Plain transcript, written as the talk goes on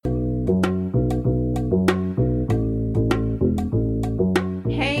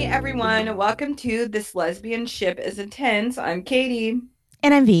Hey everyone, welcome to This Lesbian Ship is Intense. I'm Katie.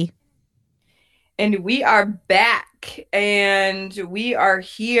 And I'm V. And we are back and we are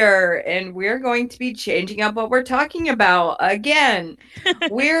here and we're going to be changing up what we're talking about again.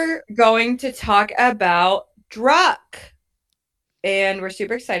 We're going to talk about Druck and we're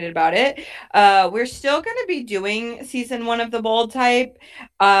super excited about it. We're still going to be doing season 1 of The Bold Type.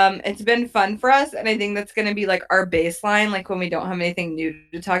 It's been fun for us, and I think that's going to be like our baseline. Like when we don't have anything new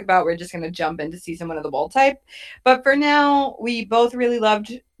to talk about, we're just going to jump into season 1 of The Bold Type. But for now, we both really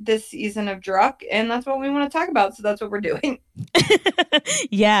loved this season of Druck, and that's what we want to talk about. So that's what we're doing.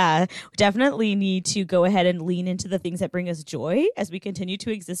 Yeah, definitely need to go ahead and lean into the things that bring us joy as we continue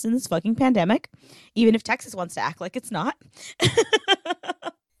to exist in this fucking pandemic, even if Texas wants to act like it's not.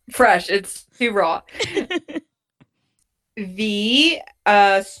 Fresh, it's too raw. V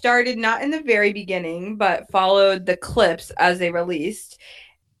started not in the very beginning, but followed the clips as they released.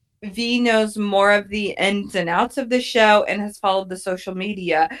 V knows more of the ins and outs of the show and has followed the social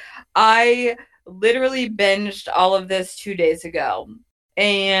media. I literally binged all of this 2 days ago,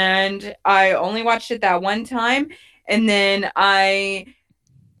 and I only watched it that one time, and then I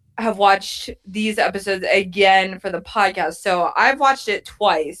have watched these episodes again for the podcast. So I've watched it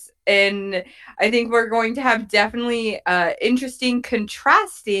twice, and I think we're going to have definitely interesting,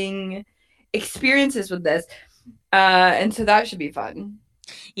 contrasting experiences with this. And so that should be fun.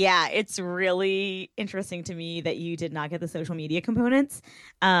 Yeah, it's really interesting to me that you did not get the social media components,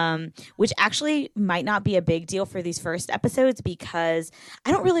 which actually might not be a big deal for these first episodes because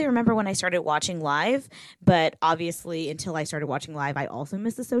I don't really remember when I started watching live, but obviously until I started watching live, I also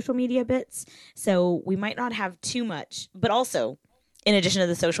missed the social media bits. So we might not have too much, but also in addition to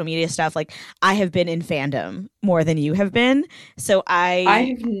the social media stuff, like I have been in fandom more than you have been. So I I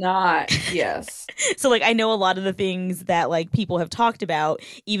have not, yes. so like I know a lot of the things that like people have talked about,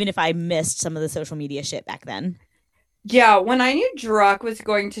 even if I missed some of the social media shit back then. Yeah, when I knew Druck was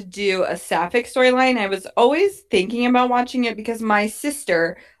going to do a sapphic storyline, I was always thinking about watching it because my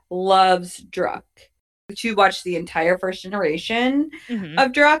sister loves Druck. She watched the entire first generation Hmm.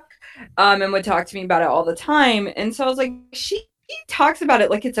 of Druck, and would talk to me about it all the time. And so I was like, she talks about it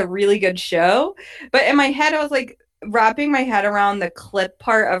like it's a really good show. But in my head, I was like, wrapping my head around the clip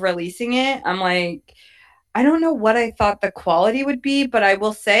part of releasing it. I'm like, I don't know what I thought the quality would be, but I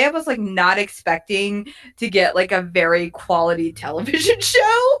will say I was like not expecting to get like a very quality television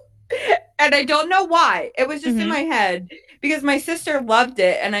show. And I don't know why. It was just in Hmm. my head because my sister loved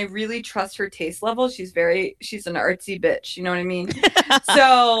it and I really trust her taste level. She's an artsy bitch, you know what I mean?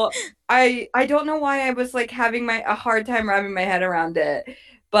 So I don't know why I was like having my a hard time wrapping my head around it.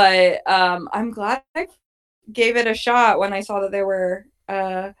 But I'm glad I gave it a shot when I saw that there were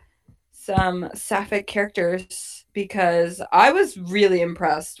some sapphic characters because I was really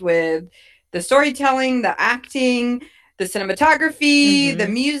impressed with the storytelling, the acting, the cinematography, the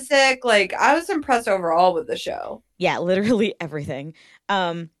Hmm. music. Like I was impressed overall with the show. Yeah, literally everything.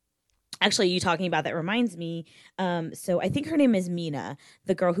 Um, Actually, you talking about that reminds me. So I think her name is Mina,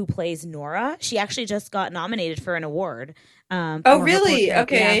 the girl who plays Nora. She actually just got nominated for an award Oh, for her really? portrayal. Yeah,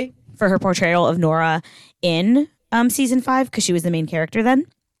 Okay. for her portrayal of Nora in season 5 because she was the main character then.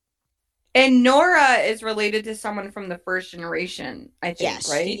 And Nora is related to someone from the first generation, I think, Yes,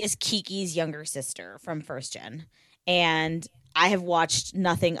 she right? is Kiki's younger sister from First Gen. And I have watched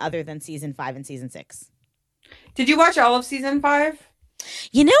nothing other than season 5 and season 6. Did you watch all of season 5?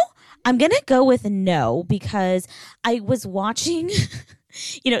 You know, I'm going to go with no because I was watching,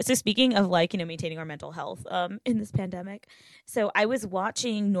 so speaking of like, maintaining our mental health in this pandemic. So I was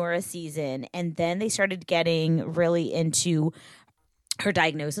watching Nora's season and then they started getting really into her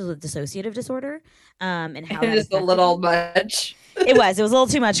diagnosis with dissociative disorder and how It that is a affected little her. much. It was a little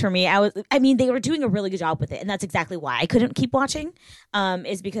too much for me. I mean, they were doing a really good job with it, and that's exactly why I couldn't keep watching.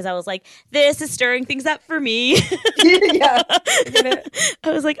 Is because I was like, this is stirring things up for me. Yeah, I get it.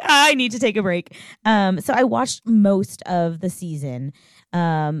 I was like, I need to take a break. So I watched most of the season.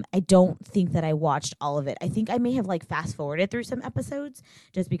 I don't think that I watched all of it. I think I may have like fast forwarded through some episodes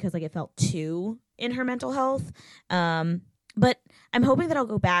just because like it felt too in her mental health. But I'm hoping that I'll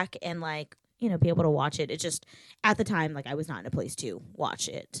go back and like be able to watch it. It's just at the time like I was not in a place to watch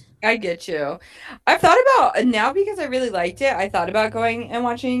it. I get you. I've thought about now because I really liked it. I thought about going and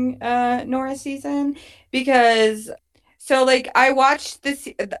watching Nora's season because so like I watched this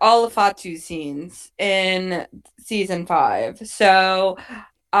all of Fatu's scenes in season 5. So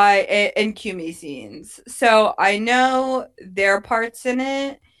and Kumi scenes. So I know their parts in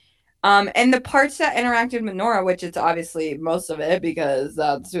it. And the parts that interacted with Nora, which it's obviously most of it because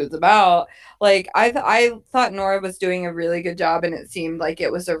that's who it's about. Like I thought Nora was doing a really good job, and it seemed like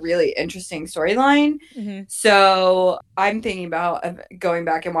it was a really interesting storyline. Mm-hmm. So I'm thinking about going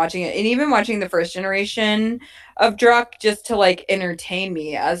back and watching it, and even watching the first generation of Druck just to like entertain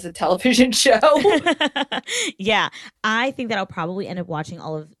me as a television show. Yeah, I think that I'll probably end up watching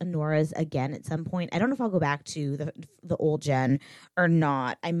all of Nora's again at some point. I don't know if I'll go back to the old gen or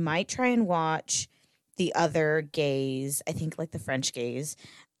not. I might try and watch the other gays. I think like the French gays.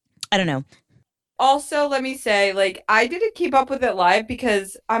 I don't know. Also, let me say, like, I didn't keep up with it live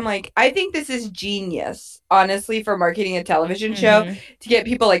because I'm like, I think this is genius, honestly, for marketing a television show Mm-hmm. to get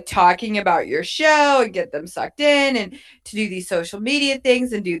people like talking about your show and get them sucked in and to do these social media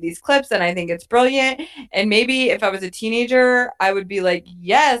things and do these clips. And I think it's brilliant. And maybe if I was a teenager, I would be like,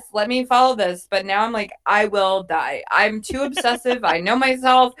 yes, let me follow this. But now I'm like, I will die. I'm too obsessive. I know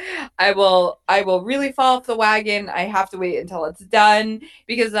myself. I will really fall off the wagon. I have to wait until it's done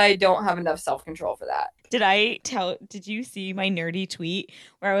because I don't have enough self-control for that. Did you see my nerdy tweet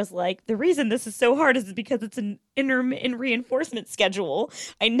where I was like, the reason this is so hard is because it's an intermittent reinforcement schedule.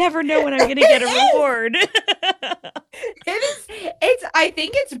 I never know when I'm going to get a reward. I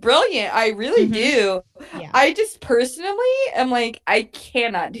think it's brilliant. I really do. Yeah. I just personally am like, I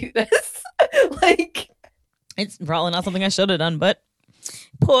cannot do this. Like, It's probably not something I should have done, but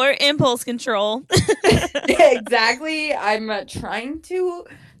poor impulse control. exactly. I'm trying to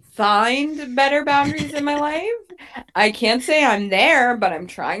find better boundaries in my life. I can't say I'm there, but I'm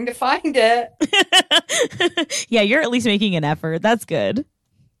trying to find it. Yeah, you're at least making an effort. That's good.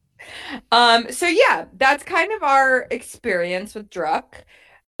 So yeah, that's kind of our experience with Druck.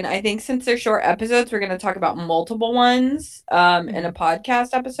 And I think since they're short episodes, we're going to talk about multiple ones in a podcast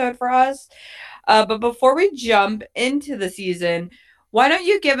episode for us. But before we jump into the season, why don't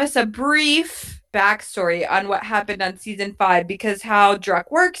you give us a brief backstory on what happened on season 5? Because how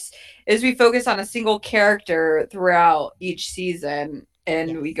Druck works is we focus on a single character throughout each season,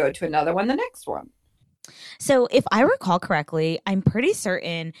 and we go to another one the next one. So, if I recall correctly, I'm pretty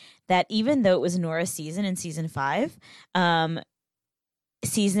certain that even though it was Nora's season in season 5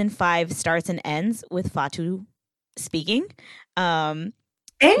 starts and ends with Fatu speaking.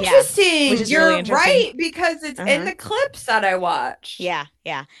 Interesting. Which is You're really interesting. right, because it's in the clips that I watched. Yeah.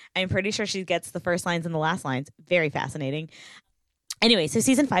 I'm pretty sure she gets the first lines and the last lines. Very fascinating. Anyway, so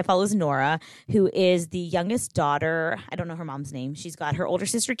season 5 follows Nora, who is the youngest daughter. I don't know her mom's name. She's got her older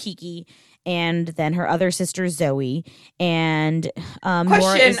sister Kiki, and then her other sister Zoe. And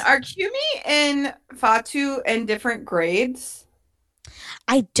question: Are Kumi and Fatu in different grades?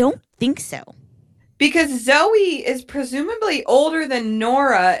 I don't think so. Because Zoe is presumably older than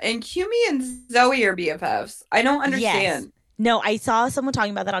Nora, and Kumi and Zoe are BFFs. I don't understand. Yes. No, I saw someone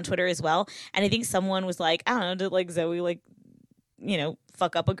talking about that on Twitter as well, and I think someone was like, I don't know, did like Zoe like,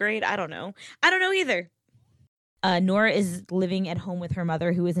 fuck up a grade? I don't know either. Nora is living at home with her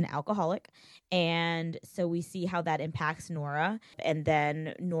mother, who is an alcoholic. And so we see how that impacts Nora. And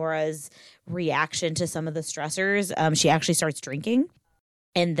then Nora's reaction to some of the stressors. She actually starts drinking.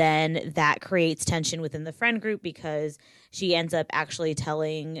 And then that creates tension within the friend group because she ends up actually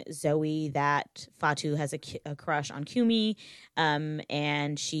telling Zoe that Fatu has a crush on Kumi.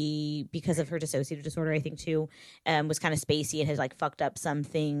 And she, because of her dissociative disorder, I think too, was kind of spacey and has like fucked up some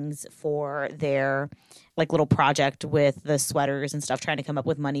things for their like little project with the sweaters and stuff, trying to come up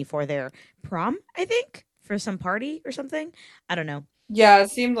with money for their prom, I think, for some party or something. I don't know. Yeah, it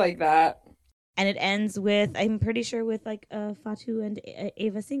seemed like that. And it ends with, I'm pretty sure, with like Fatu and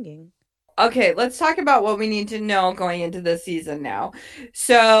Ava singing. Okay, let's talk about what we need to know going into this season now.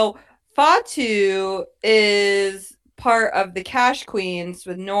 So Fatu is part of the Cash Queens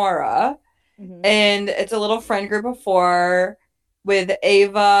with Nora, and it's a little friend group of 4 with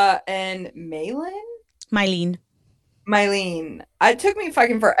Ava and Mylene. It took me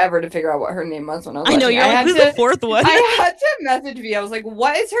fucking forever to figure out what her name was when I was I know, you're like, who's the fourth one? I had to message V. I was like,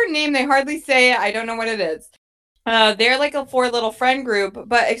 what is her name? They hardly say it. I don't know what it is. They're like a 4 little friend group,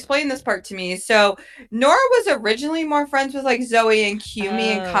 but explain this part to me. So Nora was originally more friends with like Zoe and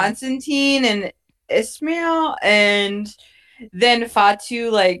Kumi and Constantine and Ismail, and then Fatu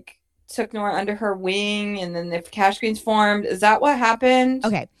like took Nora under her wing, and then the Cash Queens formed. Is that what happened?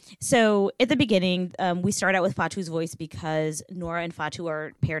 Okay. So at the beginning, we start out with Fatu's voice because Nora and Fatu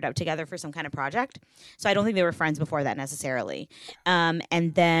are paired up together for some kind of project. So I don't think they were friends before that necessarily. And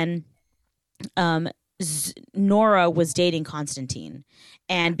then Nora was dating Constantine,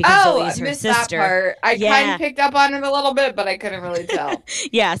 and because Oh, Zoe I is her missed that sister, part. I kind yeah, of picked up on it a little bit, but I couldn't really tell.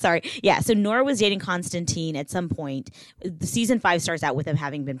 yeah, sorry, yeah. So Nora was dating Constantine at some point. The season 5 starts out with them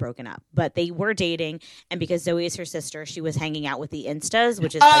having been broken up, but they were dating, and because Zoe is her sister, she was hanging out with the Instas,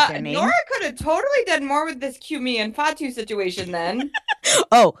 which is like their Nora name. could have totally done more with this Kumi and Fatu situation then.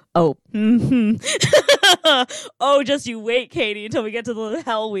 Oh, mm-hmm. Oh, just you wait, Katie, until we get to the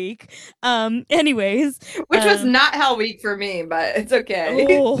Hell Week. Anyways, Which was not Hell Week for me, but it's okay.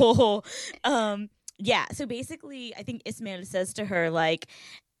 oh, yeah. So basically, I think Ismael says to her like,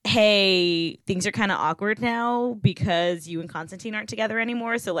 "Hey, things are kind of awkward now because you and Constantine aren't together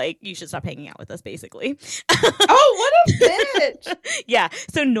anymore. So like, you should stop hanging out with us, basically." Oh, what a bitch! Yeah.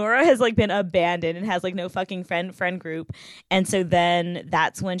 So Nora has like been abandoned and has like no fucking friend group. And so then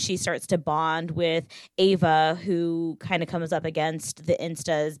that's when she starts to bond with Ava, who kind of comes up against the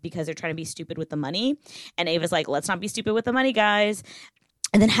Instas because they're trying to be stupid with the money. And Ava's like, let's not be stupid with the money, guys.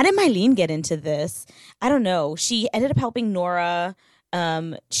 And then how did Mylene get into this? I don't know. She ended up helping Nora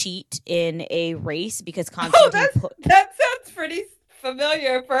cheat in a race because Constantine that sounds pretty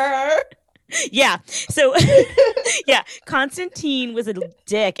familiar for her. Yeah. So yeah, Constantine was a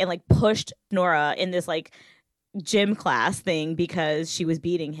dick and like pushed Nora in this like gym class thing because she was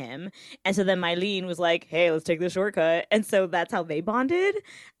beating him. And so then Mylene was like, "Hey, let's take the shortcut." And so that's how they bonded.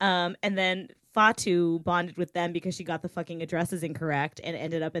 And then Fatu bonded with them because she got the fucking addresses incorrect and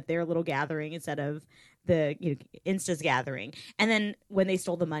ended up at their little gathering instead of the Insta's gathering. And then when they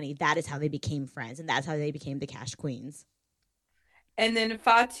stole the money, that is how they became friends, and that's how they became the Cash Queens. And then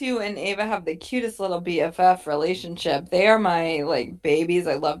Fatu and Ava have the cutest little BFF relationship. They are my like babies.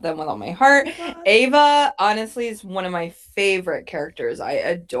 I love them with all my heart. Ava, honestly, is one of my favorite characters. I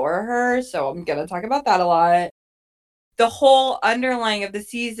adore her, so I'm gonna talk about that a lot. The whole underlying of the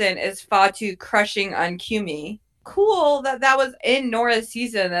season is Fatu crushing on Kumi. Cool that that was in Nora's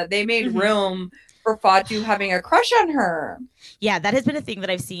season, that they made room for Fatu having a crush on her. Yeah, that has been a thing that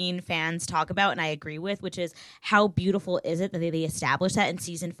I've seen fans talk about, and I agree with, which is how beautiful is it that they established that in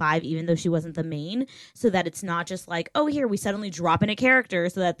season 5, even though she wasn't the main, so that it's not just like, oh, here, we suddenly drop in a character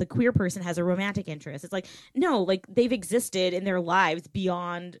so that the queer person has a romantic interest. It's like, no, like they've existed in their lives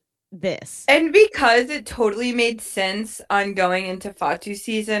beyond this. And because it totally made sense on going into Fatu's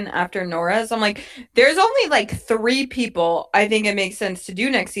season after Nora's, I'm like, there's only like 3 people I think it makes sense to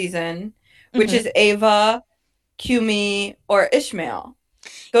do next season, which is Ava, Kumi, or Ishmael.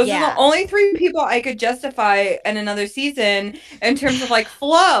 Those are the only 3 people I could justify in another season in terms of like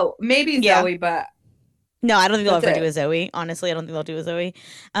flow. Maybe Zoe, but no, I don't think they'll ever do a Zoe. Honestly, I don't think they'll do a Zoe.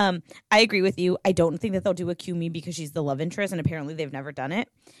 I agree with you. I don't think that they'll do a Kumi because she's the love interest, and apparently they've never done it.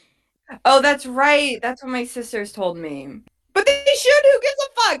 Oh, that's right. That's what my sisters told me. But they should. Who gives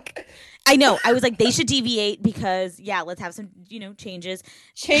a fuck? I know. I was like, they should deviate because, yeah, let's have some, changes.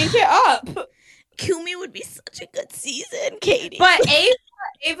 Change it up. Kumi would be such a good season, Katie. But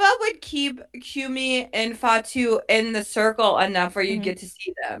Ava would keep Kumi and Fatu in the circle enough where you'd get to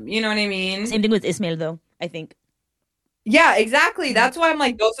see them. You know what I mean? Same thing with Ismael, though, I think. Yeah, exactly. That's why I'm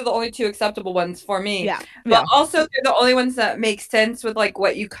like, those are the only 2 acceptable ones for me. Yeah. But also, they're the only ones that make sense with like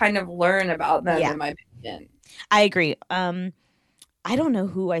what you kind of learn about them, in my opinion. I agree. I don't know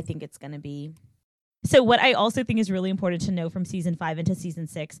who I think it's going to be. So what I also think is really important to know from season 5 into season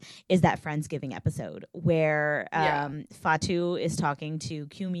 6 is that Friendsgiving episode where Fatu is talking to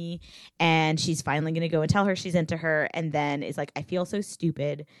Kumi and she's finally going to go and tell her she's into her. And then it's like, I feel so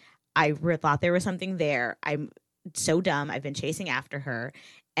stupid. I thought there was something there. I'm so dumb. I've been chasing after her.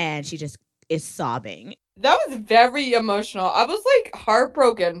 And she just is sobbing. That was very emotional. I was like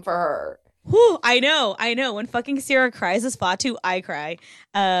heartbroken for her. Whew, I know. When fucking Sierra cries as Fatu, I cry.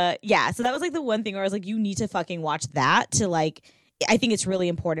 Yeah, so that was like the one thing where I was like, you need to fucking watch that to like, I think it's really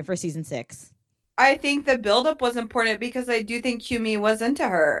important for season 6. I think the buildup was important because I do think Kumi was into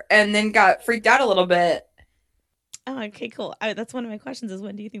her and then got freaked out a little bit. Oh, okay, cool. That's one of my questions is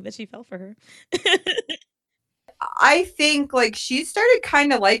when do you think that she fell for her? I think like she started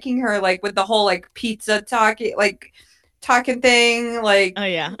kind of liking her, like with the whole like pizza talking thing, like, oh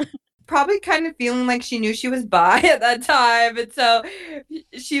yeah. Probably kind of feeling like she knew she was bi at that time. And so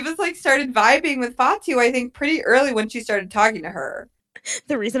she was like started vibing with Fatu, I think, pretty early when she started talking to her.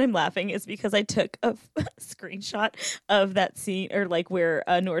 The reason I'm laughing is because I took a screenshot of that scene, or like where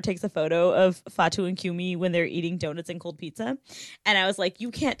Nora takes a photo of Fatu and Kumi when they're eating donuts and cold pizza. And I was like,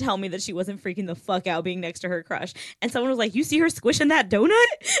 you can't tell me that she wasn't freaking the fuck out being next to her crush. And someone was like, you see her squishing that donut?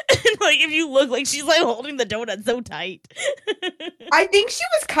 And like, if you look, like she's like holding the donut so tight. I think she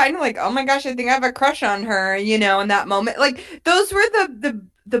was kind of like, oh my gosh, I think I have a crush on her, in that moment. Like those were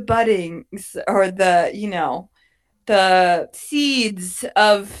the buddings or the seeds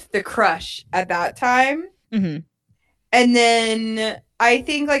of the crush at that time. Mm-hmm. And then I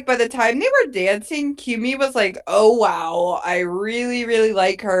think like by the time they were dancing, Kimi was like, "Oh wow, I really really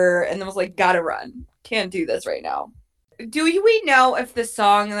like her," and then was like, "Gotta run, can't do this right now." Do we know if the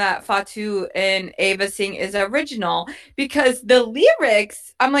song that Fatu and Ava sing is original? Because the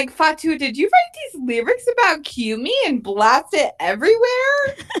lyrics, I'm like, Fatu, did you write these lyrics about Kimi and blast it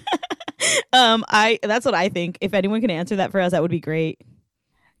everywhere? I that's what I think. If anyone can answer that for us, that would be great.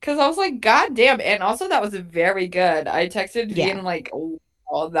 Because I was like, God damn. And also, that was very good. I texted V Yeah. and I'm like, oh,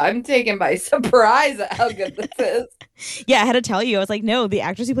 I'm taken by surprise at how good this is. Yeah, I had to tell you. I was like, no, the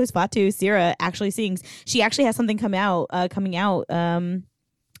actress who plays Fatu, Sierra, actually sings. She actually has something coming out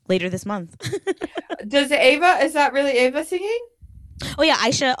later this month. Is that really Ava singing? Oh yeah,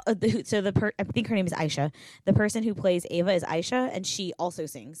 Aisha. I think her name is Aisha. The person who plays Ava is Aisha, and she also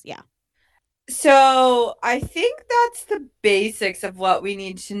sings. Yeah. So I think that's the basics of what we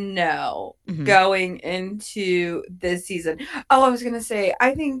need to know Mm-hmm. going into this season. Oh, I was gonna say,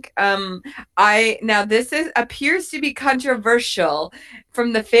 I think I now this is appears to be controversial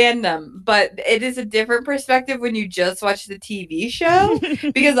from the fandom, but it is a different perspective when you just watch the TV show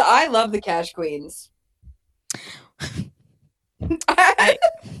because I love the Cash Queens. I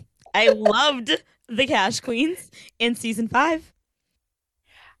I loved the Cash Queens in season 5.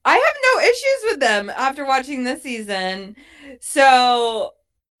 I have no issues with them after watching this season. So,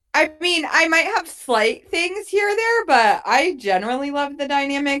 I mean, I might have slight things here or there, but I generally love the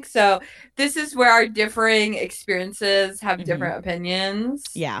dynamic. So, this is where our differing experiences have Mm-hmm. different opinions.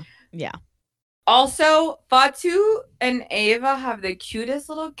 Yeah. Yeah. Also, Fatu and Ava have the cutest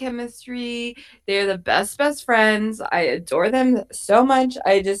little chemistry. They're the best friends. I adore them so much.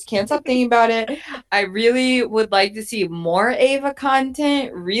 I just can't stop thinking about it. I really would like to see more Ava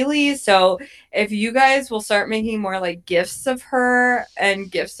content, really. So, if you guys will start making more like gifts of her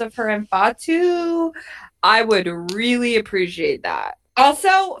and Fatu, I would really appreciate that.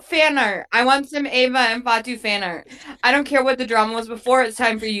 Also, fan art. I want some Ava and Fatu fan art. I don't care what the drama was before. It's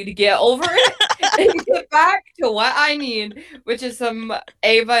time for you to get over it and get back to what I need, which is some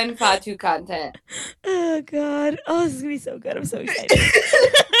Ava and Fatu content. Oh God. Oh, this is gonna be so good. I'm so excited.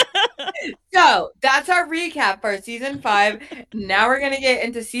 So that's our recap for season 5. Now we're gonna get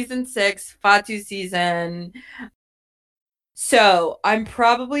into season 6, Fatu season. So I'm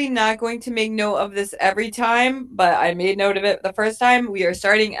probably not going to make note of this every time, but I made note of it the first time. We are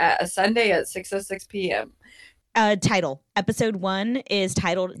starting at a Sunday at 6:06 p.m. Title. Episode 1 is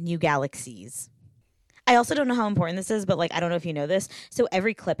titled New Galaxies. I also don't know how important this is, but like I don't know if you know this. So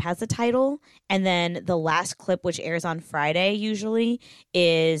every clip has a title, and then the last clip, which airs on Friday usually,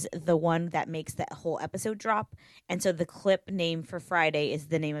 is the one that makes the whole episode drop. And so the clip name for Friday is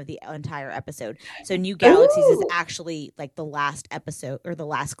the name of the entire episode. So New Galaxies is actually like the last episode or the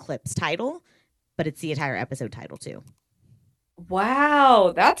last clip's title, but it's the entire episode title too.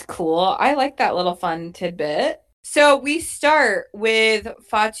 Wow, that's cool. I like that little fun tidbit. So we start with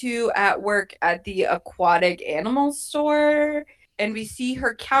Fatu at work at the aquatic animal store, and we see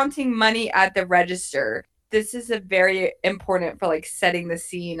her counting money at the register. This is a very important for like setting the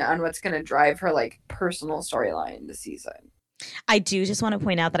scene on what's going to drive her like personal storyline this season. I do just want to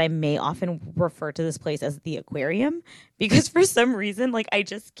point out that I may often refer to this place as the aquarium because for some reason, like I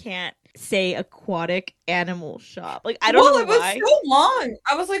just can't say aquatic animal shop. Like I don't know why. It was so long.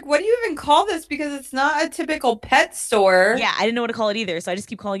 I was like, what do you even call this? Because it's not a typical pet store. Yeah, I didn't know what to call it either, so I just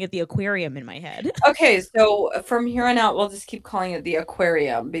keep calling it the aquarium in my head. Okay, so from here on out, we'll just keep calling it the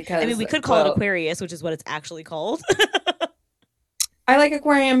aquarium because I mean, we could call it Aquarius, which is what it's actually called. I like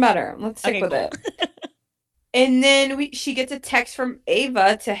aquarium better. Let's stick with it. And then she gets a text from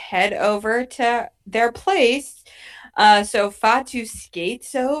Ava to head over to their place. So Fatu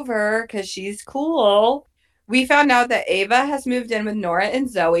skates over because she's cool. We found out that Ava has moved in with Nora and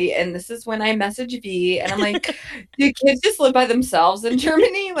Zoe, and this is when I message V, and I'm like, do kids just live by themselves in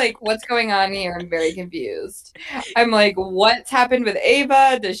Germany? Like, what's going on here? I'm very confused. I'm like, what's happened with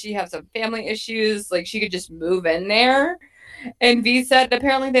Ava? Does she have some family issues? Like, she could just move in there? And V said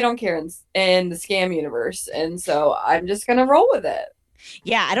apparently they don't care in the scam universe, and so I'm just gonna roll with it.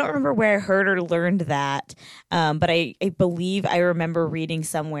 Yeah, I don't remember where I heard or learned that, but I believe I remember reading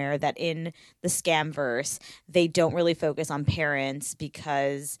somewhere that in the scamverse they don't really focus on parents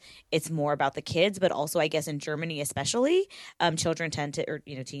because it's more about the kids. But also, I guess in Germany especially, children tend to, or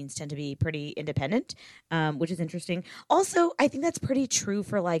teens tend to be pretty independent, which is interesting. Also, I think that's pretty true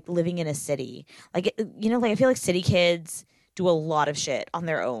for like living in a city. Like like I feel like city kids do a lot of shit on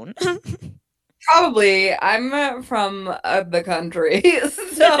their own. Probably. I'm from the country,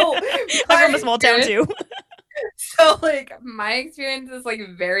 so I'm my from a small town experience, too. so like my experience is like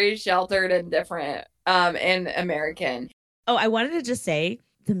very sheltered and different, and American. Oh, I wanted to just say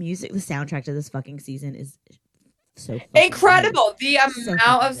the music, the soundtrack to this fucking season is so fucking good. Incredible. The So amount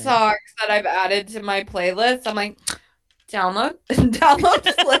fucking of good. songs that I've added to my playlist. I'm like, download,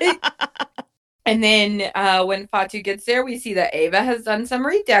 download, play. And then when Fatu gets there, we see that Ava has done some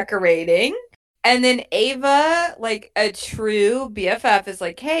redecorating. And then Ava, like a true BFF, is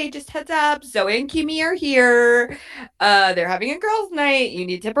like, hey, just heads up, Zoe and Kimi are here. They're having a girls' night. You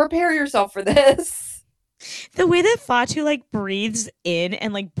need to prepare yourself for this. The way that Fatu like breathes in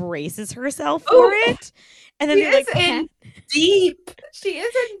and like braces herself for Oh, it, and then she they is like in deep. She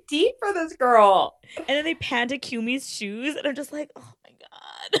is in deep for this girl. and then they pan to Kumi's shoes, and I'm just like, oh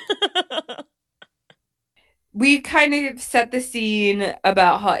my god. We kind of set the scene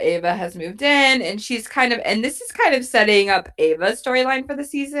about how Ava has moved in, and she's kind of, and this is kind of setting up Ava's storyline for the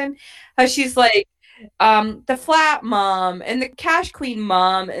season. How she's like the flat mom and the cash queen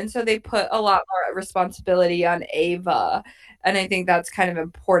mom, and so they put a lot more responsibility on Ava, and I think that's kind of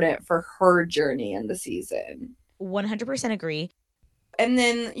important for her journey in the season. 100% agree. And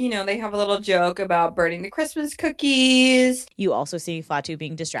then, they have a little joke about burning the Christmas cookies. You also see Fatu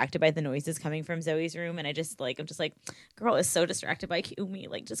being distracted by the noises coming from Zoe's room, and I'm just like, girl is so distracted by Kumi,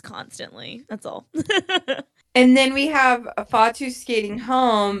 like just constantly. That's all. And then we have Fatu skating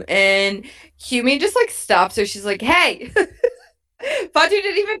home, and Kumi just like stops her. She's like, "Hey!" Fatu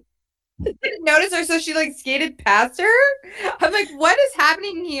didn't notice her, so she like skated past her. I'm like, "What is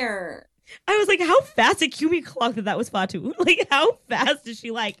happening here?" I was like, how fast did Kumi clock that was Fatu? Like, how fast is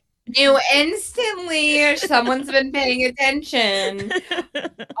she like? Knew instantly someone's been paying attention.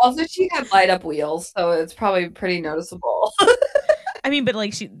 Also, she had light up wheels, so it's probably pretty noticeable. I mean, but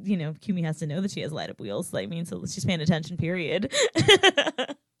like Kumi has to know that she has light up wheels. Like, I mean, so she's paying attention. Period.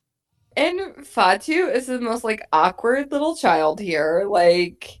 And Fatu is the most like awkward little child here.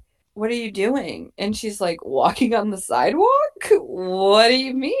 Like, what are you doing? And she's like, walking on the sidewalk? What do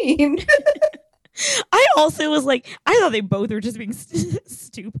you mean? I also was like, I thought they both were just being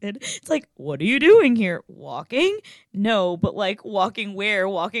stupid. It's like, what are you doing here? Walking? No, but like walking where?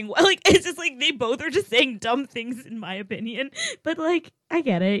 Walking like it's just like they both are just saying dumb things in my opinion. But like, I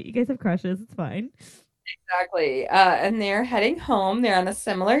get it. You guys have crushes. It's fine. Exactly. And they're heading home. They're on a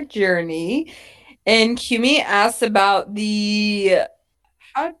similar journey. And Kumi asks about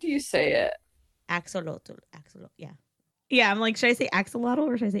how do you say it? Axolotl. Axolotl. Yeah. Yeah. I'm like, should I say axolotl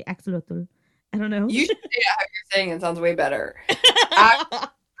or should I say axolotl? I don't know. You should say it how you're saying it. Sounds way better.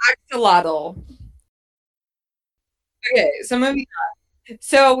 Axolotl. Okay, so moving on.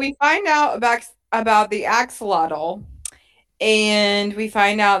 So we find out about the axolotl, and we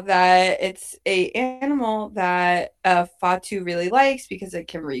find out that it's a animal that Fatu really likes because it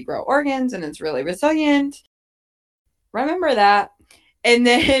can regrow organs and it's really resilient. Remember that. And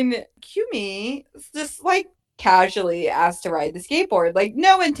then Kumi just like casually asked to ride the skateboard, like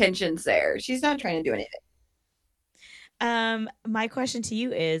no intentions there. She's not trying to do anything. My question to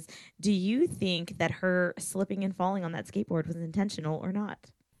you is, do you think that her slipping and falling on that skateboard was intentional or not?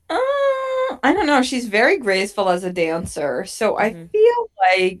 I don't know. She's very graceful as a dancer, so I Mm-hmm. feel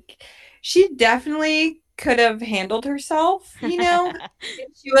like she definitely could have handled herself, If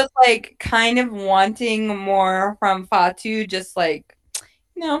she was like kind of wanting more from Fatu, just like,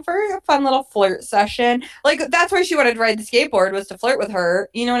 for a fun little flirt session. Like that's why she wanted to ride the skateboard, was to flirt with her.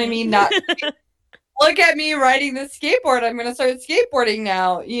 You know what I mean? Not look at me riding the skateboard. I'm gonna start skateboarding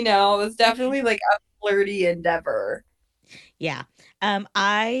now. It was definitely like a flirty endeavor. Yeah.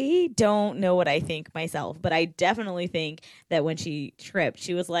 I don't know what I think myself, but I definitely think that when she tripped,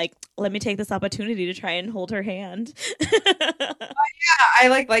 she was like, let me take this opportunity to try and hold her hand. I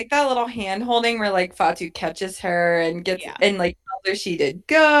like that little hand holding where like Fatu catches her and gets Yeah. and like tells her she did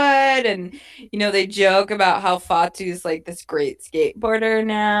good, and they joke about how Fatu's like this great skateboarder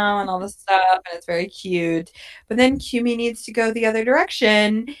now and all this stuff, and it's very cute. But then Kumi needs to go the other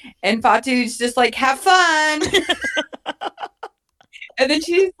direction, and Fatu's just like, have fun. And then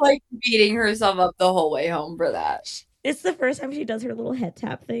she's like beating herself up the whole way home for that. It's the first time she does her little head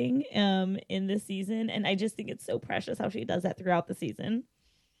tap thing in this season, and I just think it's so precious how she does that throughout the season.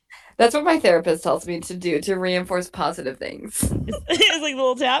 That's what my therapist tells me to do to reinforce positive things. It's like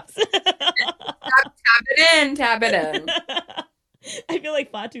little taps. Tap it in, tap it in. I feel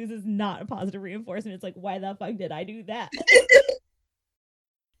like Fatu's is not a positive reinforcement. It's like, why the fuck did I do that?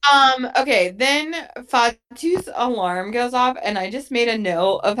 Okay, then Fatu's alarm goes off, and I just made a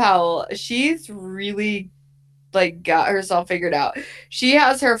note of how she's really like got herself figured out. She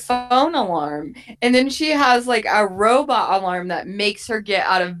has her phone alarm, and then she has like a robot alarm that makes her get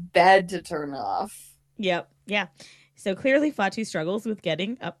out of bed to turn off. Yep. Yeah. So clearly Fatu struggles with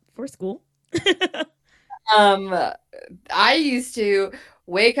getting up for school. Um, I used to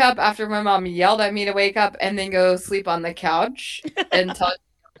wake up after my mom yelled at me to wake up and then go sleep on the couch until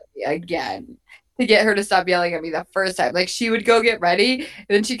again to get her to stop yelling at me the first time. Like she would go get ready, and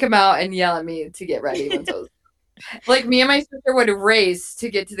then she'd come out and yell at me to get ready once I was like me and my sister would race to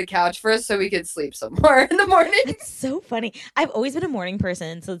get to the couch first so we could sleep some more in the morning. It's so funny. I've always been a morning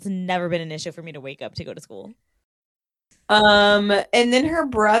person, so it's never been an issue for me to wake up to go to school. And then her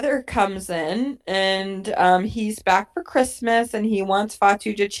brother comes in and he's back for Christmas and he wants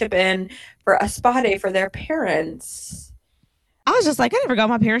Fatu to chip in for a spa day for their parents. I was just like, I never got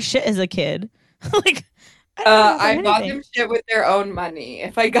my parents shit as a kid. Like, I don't know I bought anything. them shit with their own money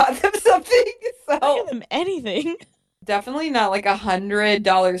if I got them something. I So give them anything. definitely not like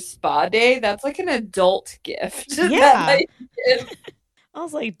 $100 spa day. That's like an adult gift that Yeah. I give. I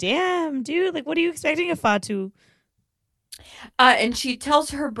was like, damn, dude, like, what are you expecting of Fatu? And she tells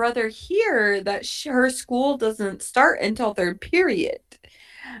her brother here that her school doesn't start until third period,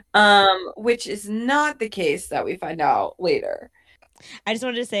 which is not the case that we find out later. I just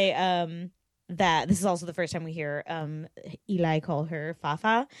wanted to say that this is also the first time we hear Eli call her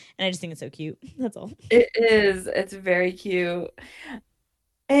Fafa, and I just think it's so cute. That's all. It is. It's very cute.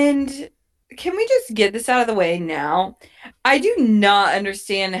 And can we just get this out of the way now? I do not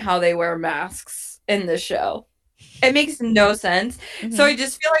understand how they wear masks in this show. It makes no sense. So Hmm. I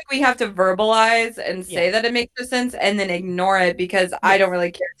just feel like we have to verbalize and Yeah. say that it makes no sense and then ignore it because I Yes. don't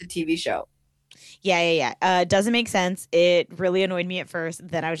really care. It's a TV show. Yeah. Doesn't make sense. It really annoyed me at first.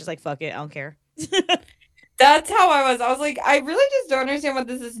 Then I was just like, fuck it, I don't care. That's how I was. I was like, I really just don't understand what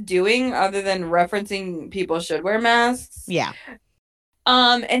this is doing other than referencing people should wear masks. Yeah.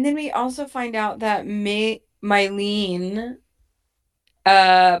 And then we also find out that Mylene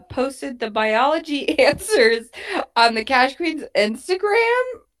posted the biology answers on the Cash Queen's Instagram,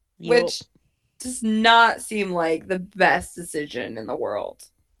 Yup. which does not seem like the best decision in the world.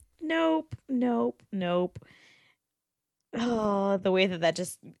 Nope. Oh, the way that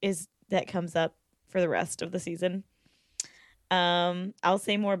just is that comes up for the rest of the season. I'll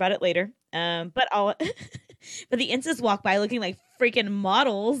say more about it later. But I'll but the instas walk by looking like freaking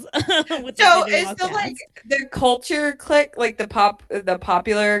models with their So video is the like cast. the culture click, like the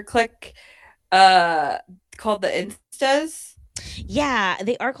popular click, uh called the Instas? Yeah,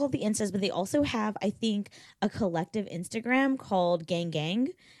 they are called the instas, but they also have, I think, a collective Instagram called Gang Gang,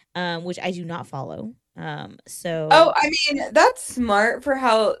 which I do not follow. Oh, So I mean, that's smart for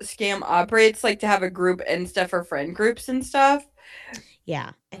how Scam operates, like to have a group and stuff for friend groups and stuff.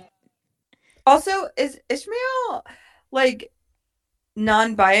 yeah. Also, is Ishmael like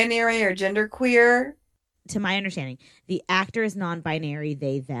non-binary or genderqueer? To my understanding, the actor is non-binary,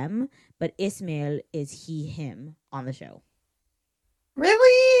 they them, but Ismail is he him on the show.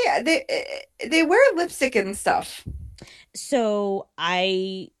 Really? They wear lipstick and stuff. So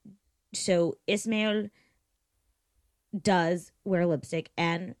I so Ismail does wear lipstick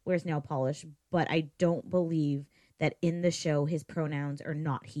and wears nail polish, but I don't believe that in the show his pronouns are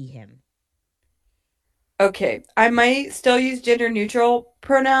not he him. Okay, I might still use gender neutral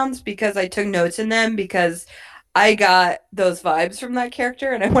pronouns because I took notes in them because I got those vibes from that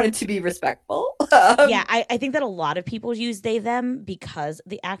character and I wanted to be respectful. Yeah, I think that a lot of people use they them because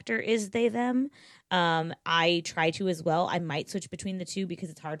the actor is they them. I try to as well. I might switch between the two because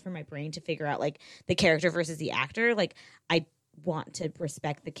it's hard for my brain to figure out like the character versus the actor. Like I want to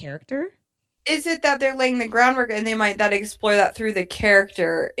respect the character. Is it that they're laying the groundwork and they might that explore that through the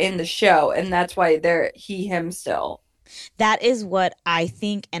character in the show and that's why they're he him still? That is what I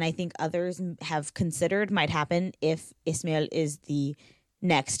think, and I think others have considered might happen if Ismail is the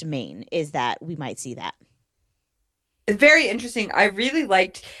next main. Is that we might see that. It's very interesting. I really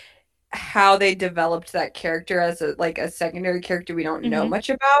liked how they developed that character as a like a secondary character we don't know Hmm. much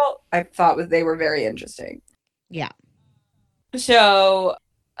about. I thought they were very interesting. Yeah. So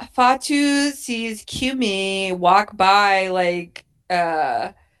Fatu sees Kumi walk by like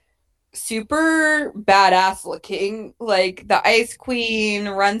super badass looking, like the Ice Queen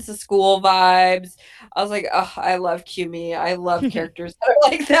runs the school vibes. I was like, oh, I love Kumi. I love characters that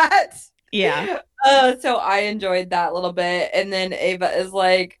are like that. Yeah. So I enjoyed that little bit. And then Ava is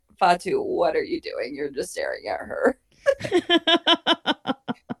like, Fatu, what are you doing? You're just staring at her.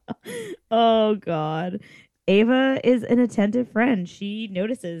 Oh God. Ava is an attentive friend. She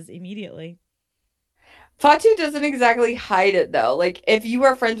notices immediately. Fatu doesn't exactly hide it though. Like if you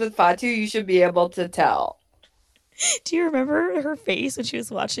are friends with Fatu, you should be able to tell. Do you remember her face when she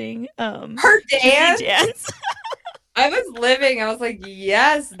was watching Her Cutie dance. dance? I was living. I was like,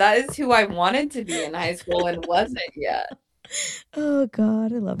 yes, that is who I wanted to be in high school and wasn't yet. Oh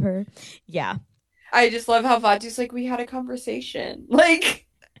God, I love her. Yeah. I just love how Fatu's like, we had a conversation. Like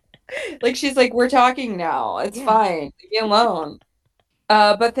she's like, we're talking now. It's Yeah. fine. Leave me alone.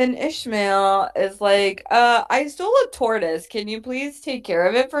 But then Ishmael is like, I stole a tortoise. Can you please take care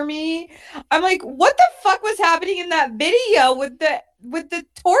of it for me? I'm like, what the fuck was happening in that video with the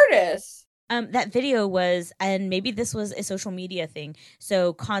tortoise? That video was, and maybe this was a social media thing.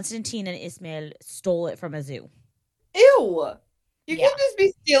 So Constantine and Ismail stole it from a zoo. Ew. You Yeah, can't just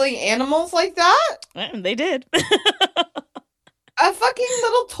be stealing animals like that. they did. A fucking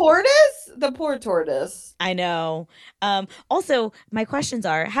little tortoise? The poor tortoise. I know. Also, my questions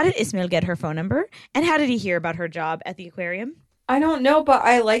are: how did Ismail get her phone number, and how did he hear about her job at the aquarium? I don't know, but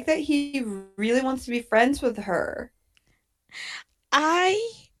I like that he really wants to be friends with her.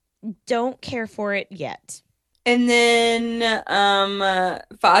 I don't care for it yet. And then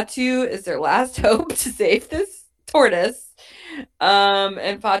Fatu is their last hope to save this tortoise.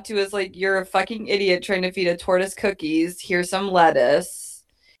 And Fatu is like, you're a fucking idiot trying to feed a tortoise cookies. Here's some lettuce.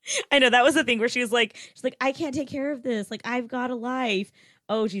 I know that was the thing where she's like, I can't take care of this. Like, I've got a life.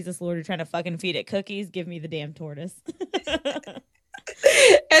 Oh, Jesus Lord, you're trying to fucking feed it cookies. Give me the damn tortoise.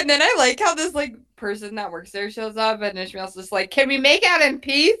 And then I like how this like person that works there shows up and Ishmael's just like, can we make out in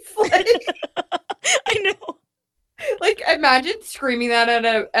peace? I know. Like imagine screaming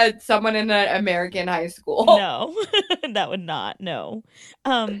that at someone in an American high school. No, that would not. No.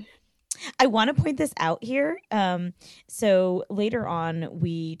 I want to point this out here. So later on,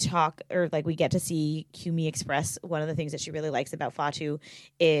 we talk, or like we get to see Kumi express one of the things that she really likes about Fatu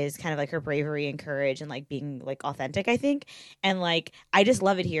is kind of like her bravery and courage and like being like authentic, I think. And like, I just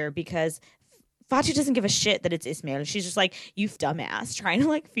love it here because Fatu doesn't give a shit that it's Ismail. She's just like, you dumbass, trying to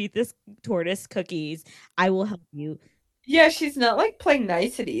like feed this tortoise cookies. I will help you. Yeah, she's not like playing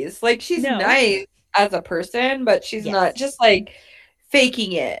niceties. Like she's No. nice as a person, but she's not Yes. just like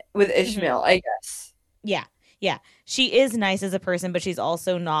faking it with Hmm. Ishmael, I guess. Yeah. Yeah. She is nice as a person, but she's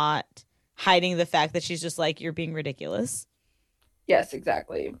also not hiding the fact that she's just like, you're being ridiculous. Yes,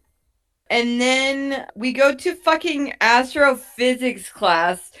 exactly. And then we go to fucking astrophysics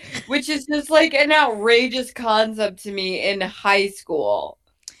class, which is just like an outrageous concept to me in high school.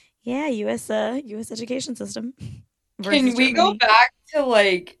 Yeah, US education system versus Can we go Germany. back to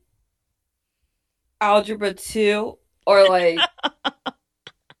like algebra 2 or like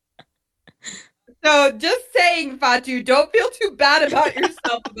so just saying, Fatu, don't feel too bad about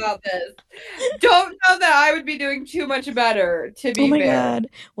yourself about this. Don't know that I would be doing too much better, to Oh be my fair. god.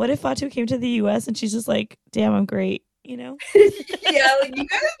 What if Fatu came to the US and she's just like, "Damn, I'm great," you know? Yeah, like you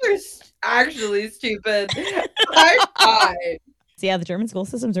guys are actually stupid. I'm fine. So yeah, the German school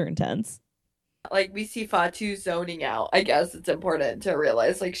systems are intense. Like we see Fatu zoning out. I guess it's important to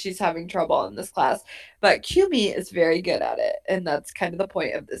realize like she's having trouble in this class, but Kumi is very good at it, and that's kind of the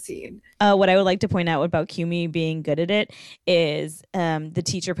point of the scene. What I would like to point out about Kumi being good at it is the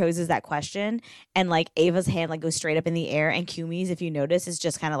teacher poses that question and like Ava's hand like goes straight up in the air and Kumi's, if you notice, is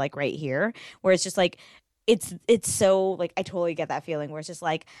just kind of like right here, where it's just like it's so like I totally get that feeling where it's just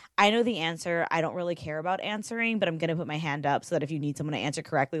like I know the answer. I don't really care about answering, but I'm gonna put my hand up so that if you need someone to answer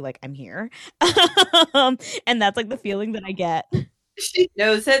correctly, like I'm here. And that's like the feeling that I get. She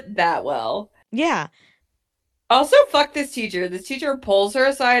knows it that well. Yeah. Also, fuck this teacher. This teacher pulls her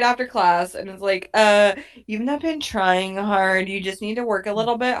aside after class and is like, you've not been trying hard. You just need to work a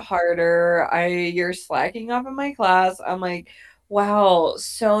little bit harder. You're slacking off in my class." I'm like, wow,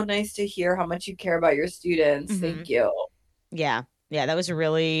 so nice to hear how much you care about your students. Hmm. Thank you. Yeah. Yeah, that was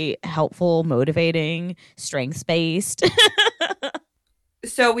really helpful, motivating, strengths based.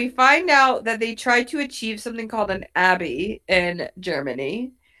 So we find out that they tried to achieve something called an Abbey in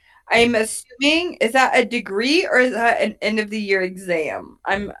Germany. I'm assuming, is that a degree or is that an end of the year exam?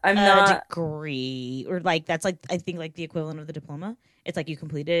 I'm A not. degree, or like that's like I think like the equivalent of the diploma. It's like you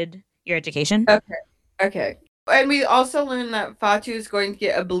completed your education. Okay. Okay. And we also learned that Fatu is going to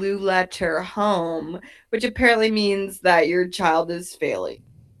get a blue letter home, which apparently means that your child is failing.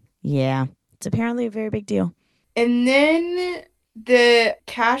 Yeah, it's apparently a very big deal. And then the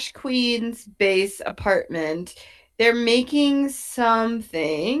Cash Queen's base apartment, they're making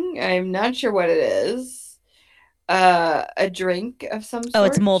something. I'm not sure what it is. A drink of some Oh,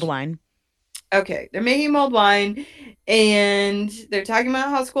 it's sort. mulled wine. Okay, they're making mulled wine and they're talking about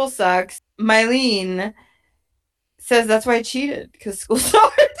how school sucks. Mylene says that's why I cheated because school's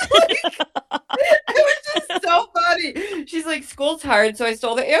hard. Like, it was just so funny. She's like, school's hard, so I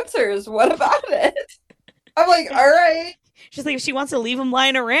stole the answers. What about it? I'm like, all right. She's like, if she wants to leave him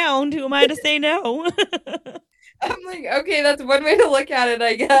lying around, who am I to say no? I'm like, okay, that's one way to look at it,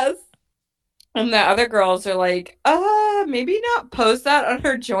 I guess. And the other girls are like, maybe not post that on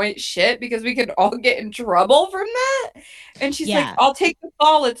her joint shit because we could all get in trouble from that. And she's like, Yeah. I'll take the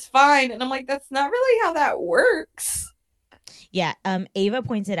fall, it's fine. And I'm like, that's not really how that works. Yeah. Ava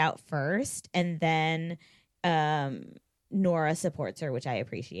points it out first, and then um, Nora supports her, which I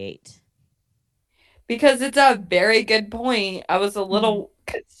appreciate. Because it's a very good point. I was a Mhm. little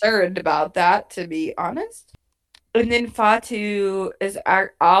concerned about that, to be honest. And then Fatu is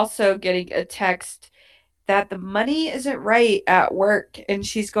also getting a text that the money isn't right at work and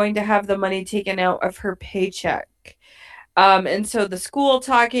she's going to have the money taken out of her paycheck. And so the school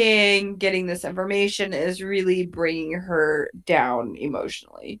talking, getting this information is really bringing her down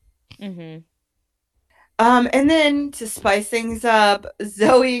emotionally. Mhm. And then to spice things up,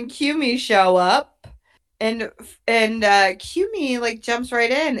 Zoe and Kumi show up, and Kumi like jumps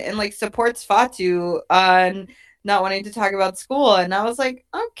right in and like supports Fatu on not wanting to talk about school, and I was like,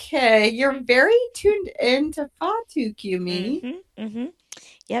 okay, you're very tuned in to Fatu, Kumi. Mhm. Mhm.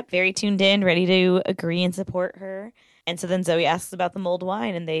 Yep, very tuned in, ready to agree and support her. And so then Zoe asks about the mulled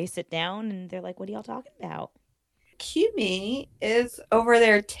wine, and they sit down and they're like, "What are y'all talking about?" Kumi is over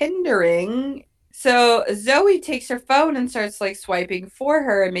there Tindering. So Zoe takes her phone and starts like swiping for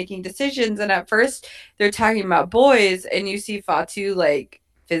her and making decisions. And at first, they're talking about boys, and you see Fatu like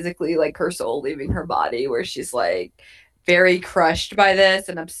physically, like her soul leaving her body, where she's like very crushed by this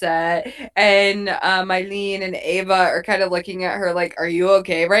and upset. And Eileen and Ava are kind of looking at her like, "Are you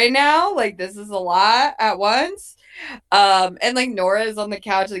okay right now? Like, this is a lot at once." And like Nora is on the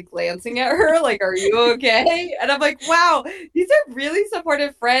couch, like glancing at her, like, "Are you okay?" And I'm like, wow, these are really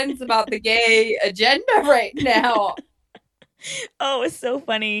supportive friends about the gay agenda right now. Oh, it's so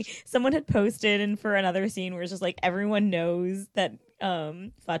funny. Someone had posted and for another scene where it's just like everyone knows that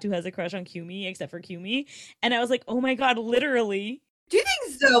Fatu has a crush on Kumi except for Kumi. And I was like, "Oh my god, literally." Do you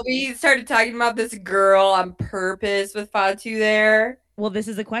think Zoe started talking about this girl on purpose with Fatu there? Well, this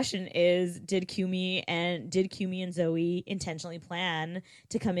is the question is did Kumi and Zoe intentionally plan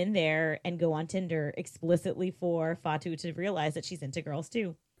to come in there and go on Tinder explicitly for Fatu to realize that she's into girls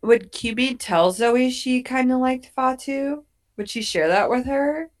too? Would QB tell Zoe she kind of liked Fatu? Would she share that with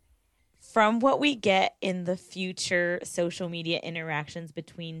her? From what we get in the future social media interactions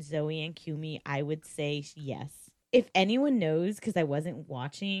between Zoe and Kumi, I would say yes. If anyone knows, because I wasn't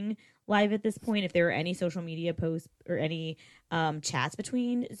watching live at this point, if there were any social media posts or any chats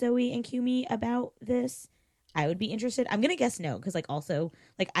between Zoe and Kumi about this, I would be interested. I'm gonna guess no, because like also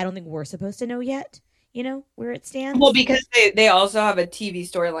like I don't think we're supposed to know yet. You know where it Well, stands. because they also have a TV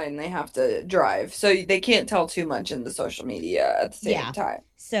storyline they have to drive, so they can't tell too much in the social media at the same Yeah. time.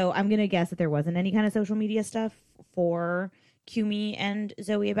 So I'm gonna guess that there wasn't any kind of social media stuff for Kumi and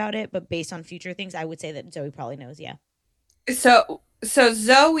Zoe about it, but based on future things, I would say that Zoe probably knows. Yeah. So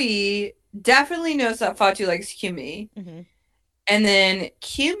Zoe definitely knows that Fatu likes Kumi, Mm-hmm. and then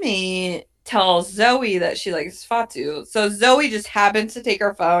Kumi tells Zoe that she likes Fatu. So Zoe just happens to take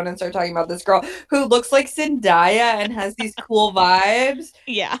her phone and start talking about this girl who looks like Zendaya and has these cool vibes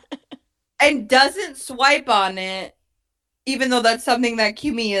Yeah. and doesn't swipe on it, even though that's something that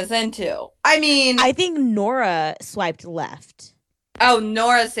Kumi is into. I mean, I think Nora swiped left. oh,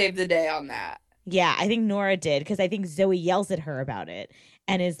 Nora saved the day on that. Yeah, I think Nora did because I think Zoe yells at her about it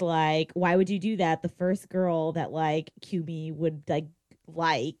and is like, "Why would you do that? The first girl that like Kumi would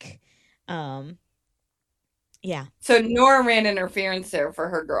like." Um, yeah, So Nora ran interference there for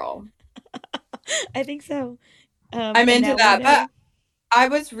her girl. I think so. I'm And into now we that. But know. I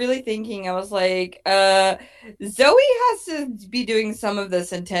was really thinking, I was like, Zoe has to be doing some of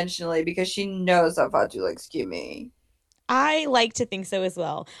this intentionally because she knows that Fatu likes Kimi. I like to think so as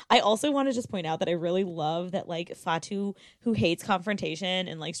well. I also want to just point out that I really love that like Fatu, who hates confrontation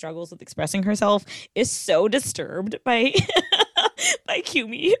and like struggles with expressing herself, is so disturbed by by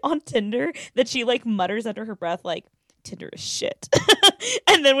Kumi on Tinder that she like mutters under her breath like Tinder is shit.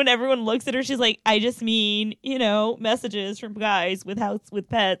 And then when everyone looks at her, she's like, I just mean, messages from guys with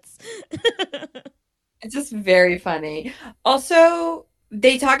pets. It's just very funny. Also,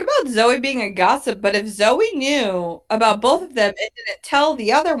 they talk about Zoe being a gossip, but if Zoe knew about both of them and didn't tell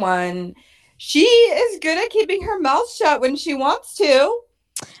the other one, she is good at keeping her mouth shut when she wants to.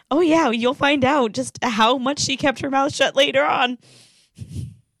 Oh yeah, you'll find out just how much she kept her mouth shut later on.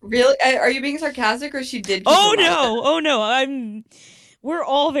 Really? Are you being sarcastic or she did keep her Oh mouth shut? no, oh no, we're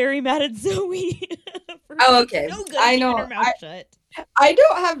all very mad at Zoe for Oh, being okay. so good at I keeping know. her mouth shut. I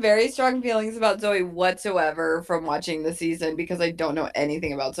don't have very strong feelings about Zoe whatsoever from watching the season because I don't know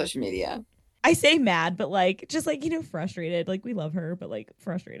anything about social media. I say mad, but like just like, frustrated. Like we love her, but like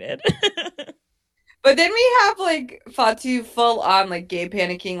frustrated. But then we have like Fatu full on like gay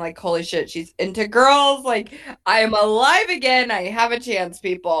panicking, like holy shit, she's into girls. Like I am alive again. I have a chance,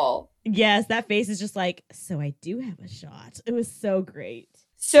 people. Yes, that face is just like, so I do have a shot. It was so great.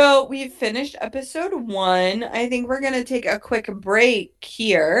 So we've finished episode 1. I think we're gonna take a quick break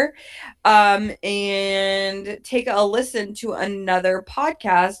here, and take a listen to another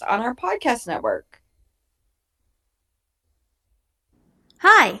podcast on our podcast network.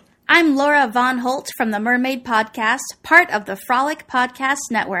 Hi, I'm Laura Von Holt from the Mermaid Podcast, part of the Frolic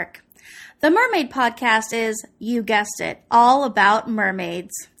Podcast Network. The Mermaid Podcast is, you guessed it, all about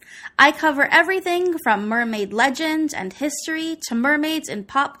mermaids. I cover everything from mermaid legend and history to mermaids in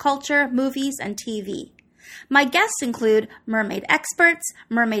pop culture, movies, and TV. My guests include mermaid experts,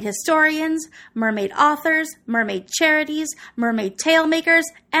 mermaid historians, mermaid authors, mermaid charities, mermaid tale makers,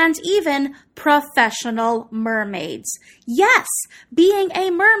 and even professional mermaids. Yes, being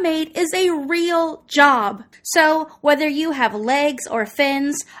a mermaid is a real job. So whether you have legs or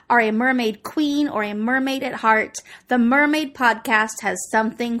fins, are a mermaid queen or a mermaid at heart, the Mermaid Podcast has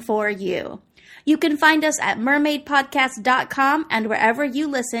something for you. You can find us at mermaidpodcast.com and wherever you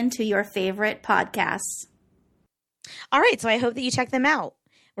listen to your favorite podcasts. All right, so I hope that you check them out.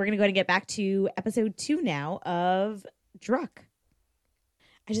 We're going to go ahead and get back to episode 2 now of Druck.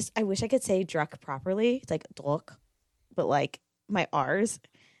 I wish I could say Druck properly. It's like Druck, but like my R's.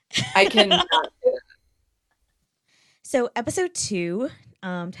 I cannot. So episode 2,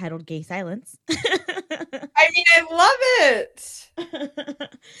 titled Gay Silence. I mean, I love it.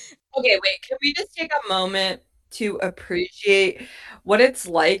 Okay, wait, can we just take a moment to appreciate what it's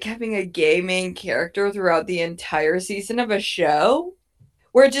like having a gay main character throughout the entire season of a show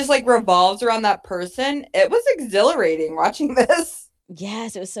where it just like revolves around that person? It was exhilarating watching this.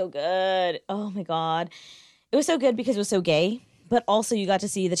 Yes, it was so good. Oh my God. It was so good because it was so gay, but also you got to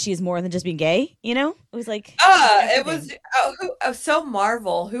see that she is more than just being gay, you know? It was like... it was so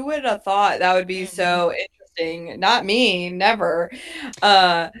Marvel. Who would have thought that would be so interesting? Not me, never.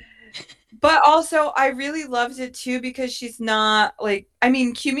 But also, I really loved it too because she's not like, I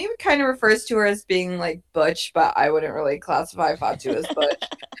mean, Kumi kind of refers to her as being like butch, but I wouldn't really classify Fatu as butch.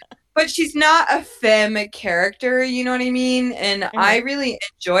 But she's not a femme character, you know what I mean? And I really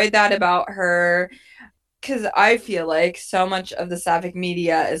enjoyed that about her because I feel like so much of the sapphic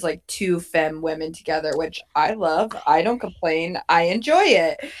media is like two femme women together, which I love. I don't complain. I enjoy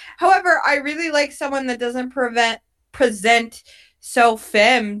it. However, I really like someone that doesn't present so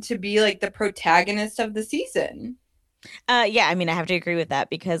femme to be like the protagonist of the season. Yeah, I mean, I have to agree with that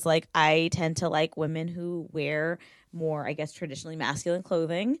because like I tend to like women who wear more, I guess, traditionally masculine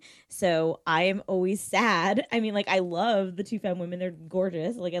clothing. So I am always sad. I mean, like I love the two femme women. They're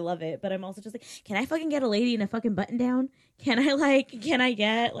gorgeous. Like I love it. But I'm also just like, can I fucking get a lady in a fucking button down? Can I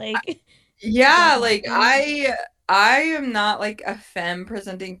get like... Yeah, like I am not like a femme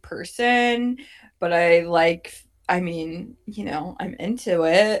presenting person, but I mean, you know, I'm into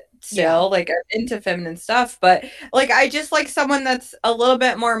it still. Yeah. Like, I'm into feminine stuff, but like, I just like someone that's a little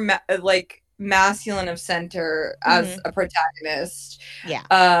bit more masculine of center as a protagonist. Yeah.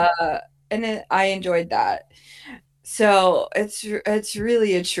 And I enjoyed that. So it's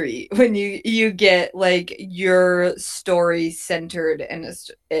really a treat when you get like your story centered in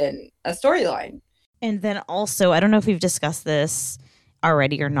a storyline. And then also, I don't know if we've discussed this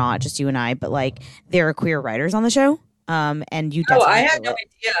already or not, just you and I, but like there are queer writers on the show. And you I had no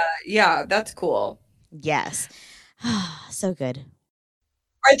idea. Yeah, that's cool. Yes. So good.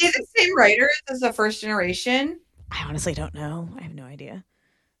 Are they the same writers as the first generation? I honestly don't know. I have no idea.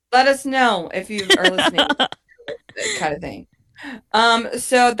 Let us know if you are listening. Kind of thing.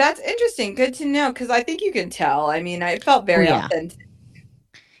 So that's interesting. Good to know because I think you can tell. I mean, I felt very authentic.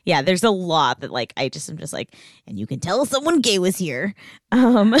 Yeah, there's a lot that like I'm just like, and you can tell someone gay was here.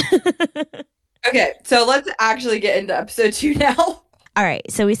 Okay, so let's actually get into episode 2 now. All right,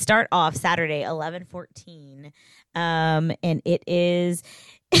 so we start off Saturday, 11/14, and it is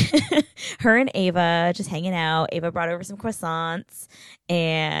her and Ava just hanging out. Ava brought over some croissants,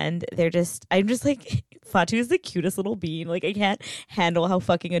 and I'm just like, Fatu is the cutest little bean. Like, I can't handle how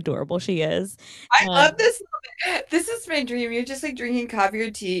fucking adorable she is. I love this. This is my dream. You're just like drinking coffee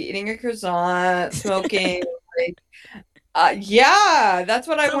or tea, eating a croissant, smoking. Yeah, that's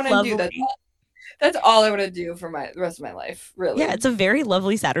what I want to do. That's all I want to do for the rest of my life, really. Yeah, it's a very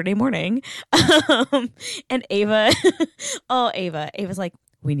lovely Saturday morning. And Ava's like,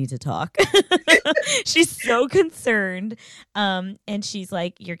 we need to talk. She's so concerned. And she's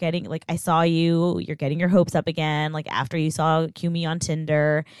like, you're getting, like, I saw you're getting your hopes up again, like after you saw Kumi on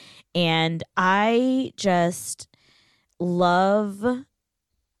Tinder. And I just love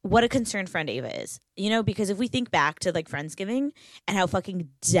what a concerned friend Ava is, because if we think back to like Friendsgiving and how fucking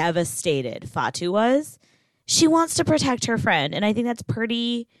devastated Fatu was, she wants to protect her friend. And I think that's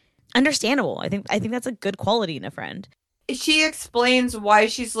pretty understandable. I think that's a good quality in a friend. She explains why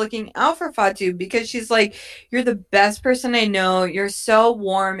she's looking out for Fatu, because she's like, you're the best person I know. You're so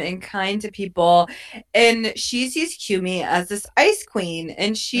warm and kind to people. And she sees Kumi as this ice queen,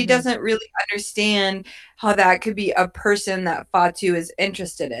 and she doesn't really understand how that could be a person that Fatu is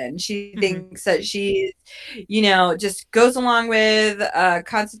interested in. She thinks that she's, just goes along with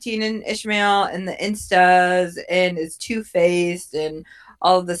Constantine and Ishmael and the Instas and is two-faced and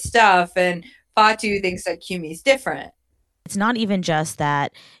all of the stuff. And Fatu thinks that Kumi's different. It's not even just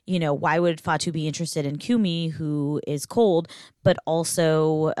that, why would Fatu be interested in Kumi, who is cold, but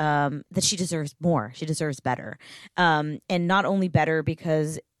also that she deserves more. She deserves better. And not only better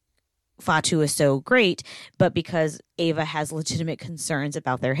because Fatu is so great, but because Ava has legitimate concerns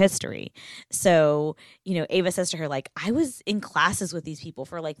about their history. So, Ava says to her, like, I was in classes with these people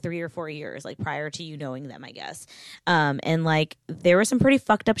for like 3 or 4 years, like prior to you knowing them, I guess. And like, there was some pretty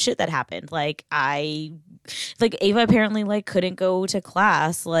fucked up shit that happened. Like, Ava apparently like couldn't go to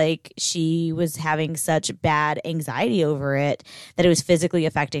class. Like, she was having such bad anxiety over it that it was physically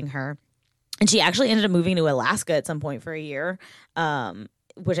affecting her. And she actually ended up moving to Alaska at some point for a year.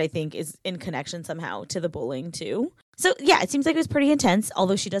 Which I think is in connection somehow to the bullying too. So yeah, it seems like it was pretty intense,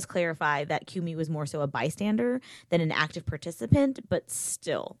 although she does clarify that Kumi was more so a bystander than an active participant, but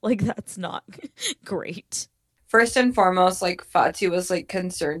still, like, that's not great. First and foremost, like, Fatu was like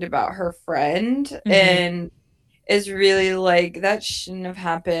concerned about her friend and is really like, that shouldn't have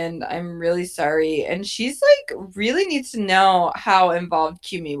happened. I'm really sorry. And she's like, really needs to know how involved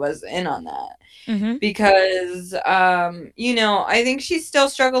Kumi was in on that. Because, I think she still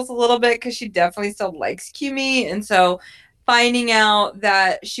struggles a little bit because she definitely still likes Kumi. And so finding out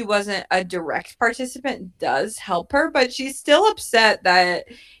that she wasn't a direct participant does help her, but she's still upset that,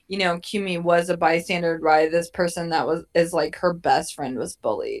 Kumi was a bystander while this person that is like her best friend was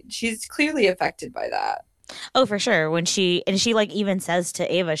bullied. She's clearly affected by that. Oh, for sure. When she like even says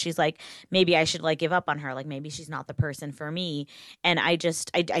to Ava, she's like, maybe I should like give up on her. Like, maybe she's not the person for me. And I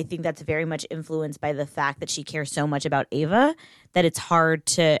think that's very much influenced by the fact that she cares so much about Ava that it's hard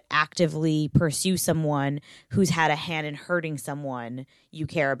to actively pursue someone who's had a hand in hurting someone you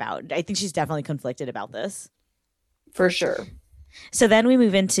care about. I think she's definitely conflicted about this. For sure. So then we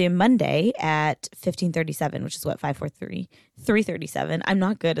move into Monday at 15:37, which is what, 5:43, 3:37. I'm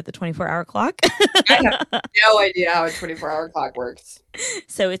not good at the 24-hour clock. I have no idea how a 24-hour clock works.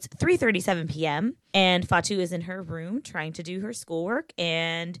 So it's 3:37 p.m. and Fatu is in her room trying to do her schoolwork,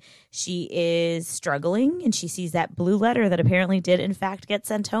 and she is struggling, and she sees that blue letter that apparently did in fact get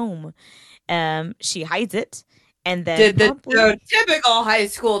sent home. She hides it. And then did the typical high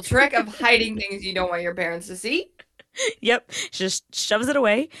school trick of hiding things you don't want your parents to see. Yep. She just shoves it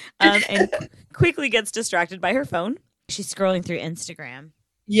away and quickly gets distracted by her phone. She's scrolling through Instagram.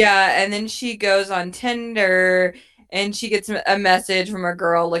 Yeah, and then she goes on Tinder and she gets a message from a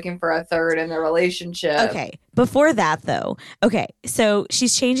girl looking for a third in the relationship. Okay. Before that, though. Okay. So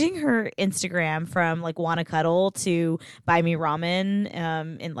she's changing her Instagram from like wanna cuddle to buy me ramen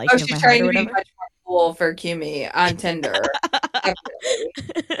in like she's trying to be much more cool for Kumi on Tinder.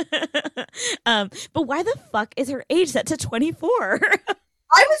 But why the fuck is her age set to 24?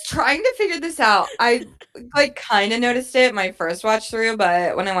 I was trying to figure this out. I like kind of noticed it my first watch through,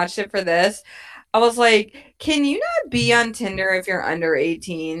 but when I watched it for this, I was like, can you not be on Tinder if you're under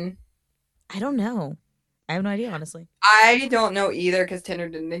 18? I don't know. I have no idea, honestly. I don't know either because Tinder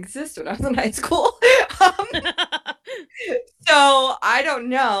didn't exist when I was in high school. So I don't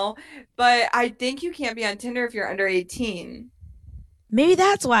know, but I think you can't be on Tinder if you're under 18. Maybe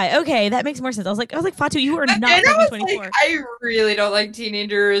that's why. Okay, that makes more sense. I was like, Fatu, you are not 24. Like, I really don't like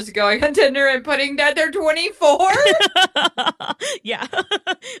teenagers going on Tinder and putting that they're 24. Yeah.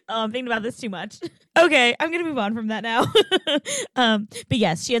 I'm thinking about this too much. Okay, I'm gonna move on from that now. But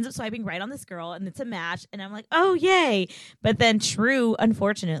yes, she ends up swiping right on this girl, and it's a match, and I'm like, oh yay! But then, true,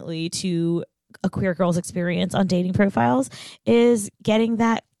 unfortunately, to a queer girl's experience on dating profiles is getting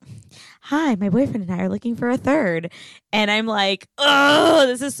that, hi, my boyfriend and I are looking for a third. And I'm like, oh,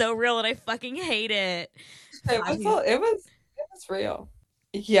 this is so real and I fucking hate it. It was real.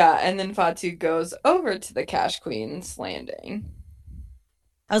 Yeah, and then Fatu goes over to the Cash Queen's landing.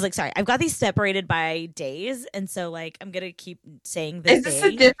 I was like, sorry, I've got these separated by days, and so like I'm gonna keep saying this Is this day.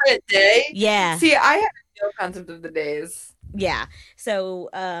 a different day? Yeah. See, I have no concept of the days. Yeah. So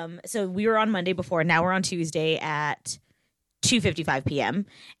so we were on Monday before. Now we're on Tuesday at 2:55 p.m.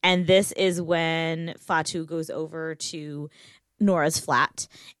 And this is when Fatu goes over to Nora's flat,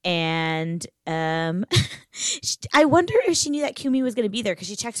 and I wonder if she knew that Kumi was going to be there, because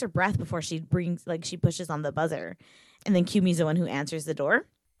she checks her breath before she she pushes on the buzzer, and then Kumi's the one who answers the door.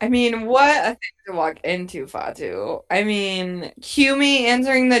 I mean, what a thing to walk into, Fatu. I mean, Kumi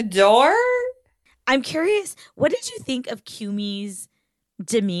answering the door? I'm curious, what did you think of Kumi's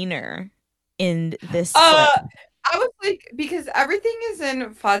demeanor in this clip? I was like, because everything is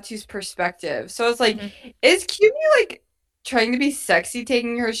in Fatu's perspective. So it's like, is Kumi like trying to be sexy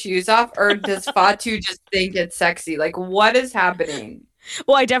taking her shoes off, or does Fatu just think it's sexy? Like, what is happening?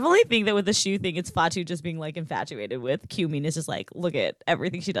 Well, I definitely think that with the shoe thing, it's Fatu just being like infatuated with Kumi, and it's just like, look at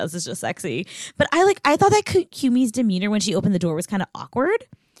everything she does is just sexy. But I thought that Kumi's demeanor when she opened the door was kind of awkward.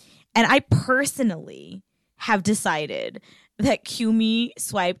 And I personally have decided that Kumi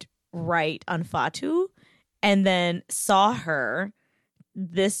swiped right on Fatu and then saw her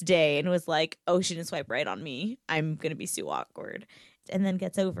this day and was like, oh, she didn't swipe right on me. I'm going to be so awkward. And then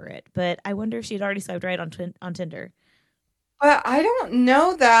gets over it. But I wonder if she'd already swiped right on Tinder. But I don't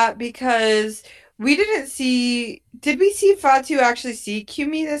know that, because we didn't see... Did we see Fatu actually see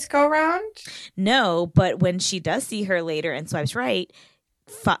Kumi this go round? No, but when she does see her later and swipes right,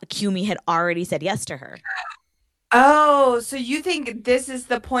 Kumi had already said yes to her. Oh, so you think this is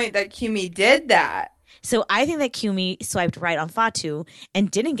the point that Kumi did that? So I think that Kumi swiped right on Fatu and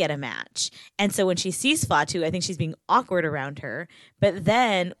didn't get a match. And so when she sees Fatu, I think she's being awkward around her. But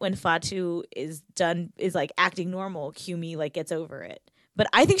then when Fatu is like acting normal, Kumi like gets over it. But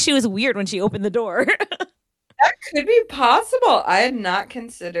I think she was weird when she opened the door. That could be possible. I had not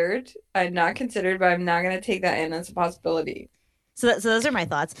considered, but I'm not going to take that in as a possibility. So those are my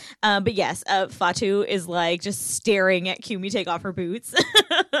thoughts. But yes, Fatu is like just staring at Kumi take off her boots.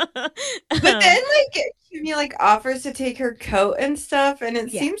 But then like Kumi like offers to take her coat and stuff, and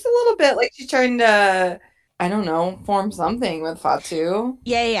it seems a little bit like she's trying to, I don't know, form something with Fatu.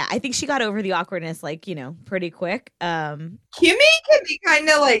 Yeah. I think she got over the awkwardness like, pretty quick. Kumi can be kind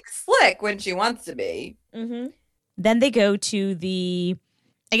of like slick when she wants to be. Mm-hmm. Then they go to the,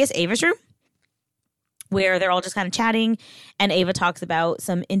 I guess, Ava's room, where they're all just kind of chatting, and Ava talks about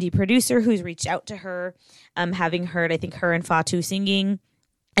some indie producer who's reached out to her, having heard, I think, her and Fatu singing,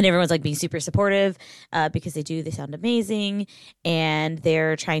 and everyone's like being super supportive because they sound amazing, and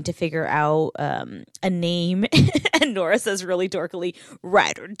they're trying to figure out a name, and Nora says really dorkily,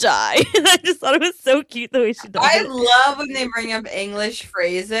 "Ride or die," and I just thought it was so cute the way she does it. I love when they bring up English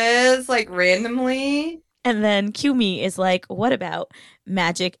phrases like randomly. And then Kumi is like, "What about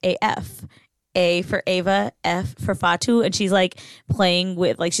Magic AF?" A for Ava, F for Fatu, and she's like playing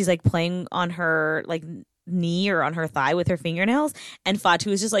on her like knee or on her thigh with her fingernails, and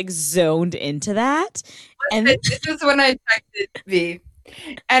Fatu is just like zoned into that. And this is when I texted V,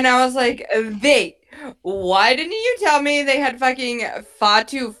 and I was like, V, why didn't you tell me they had fucking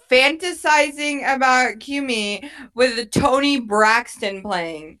Fatu fantasizing about Kumi with Tony Braxton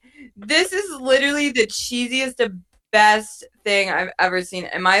playing? This is literally the cheesiest, best thing I've ever seen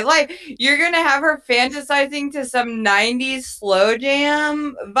in my life. You're gonna have her fantasizing to some 90s slow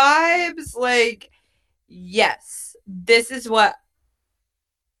jam vibes? Like, yes, this is what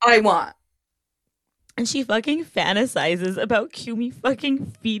I want. And she fucking fantasizes about Kumi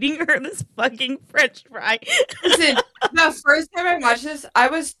fucking feeding her this fucking French fry. Listen, the first time I watched this, I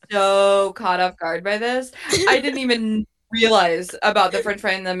was so caught off guard by this. I didn't even realize about the French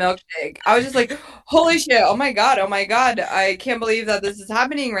fry and the milkshake. I was just like, holy shit, oh my god, I can't believe that this is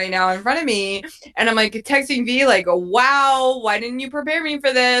happening right now in front of me. And I'm like texting V like, wow, why didn't you prepare me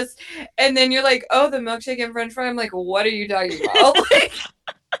for this? And then you're like, oh, the milkshake and French fry. I'm like, what are you talking about? Like,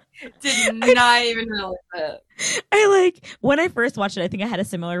 did not even realize it. When I first watched it, I think I had a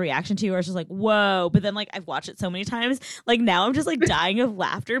similar reaction to you, where I was just like, whoa. But then like I've watched it so many times, like now I'm just like dying of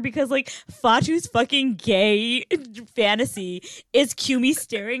laughter, because like Fatu's fucking gay fantasy is Kumi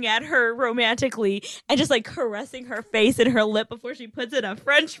staring at her romantically and just like caressing her face and her lip before she puts in a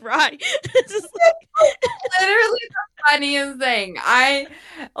French fry. It's just like literally the funniest thing. I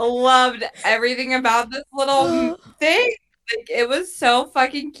loved everything about this little thing. Like, it was so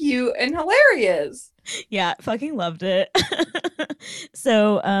fucking cute and hilarious. Yeah, fucking loved it.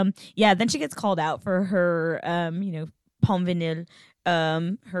 So, then she gets called out for her, pomme vanille,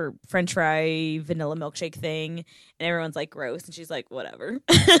 her French fry vanilla milkshake thing, and everyone's like gross, and she's like, whatever.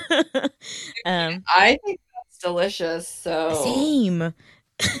 I think that's delicious. So same.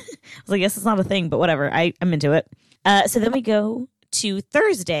 was like, yes, it's not a thing, but whatever. I'm into it. So then we go to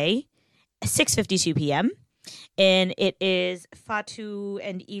Thursday, 6:52 p.m. And it is Fatu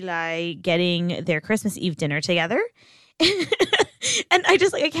and Eli getting their Christmas Eve dinner together. And I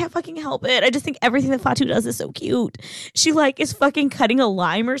just, like, I can't fucking help it. I just think everything that Fatu does is so cute. She, like, is fucking cutting a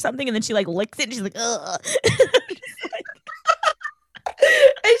lime or something, and then she, like, licks it, and she's like, ugh.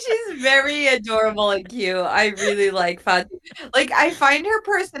 And she's very adorable and cute. I really like Fatu. Like, I find her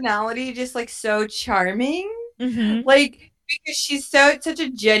personality just, like, so charming. Mm-hmm. Like, because she's such a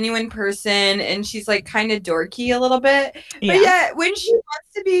genuine person, and she's, like, kind of dorky a little bit. Yeah. But yeah, when she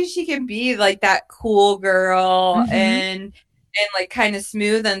wants to be, she can be, like, that cool girl and like kind of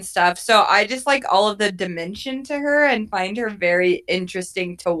smooth and stuff. So I just like all of the dimension to her and find her very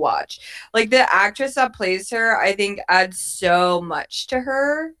interesting to watch. Like the actress that plays her, I think adds so much to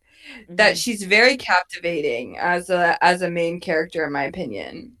her that she's very captivating as a main character, in my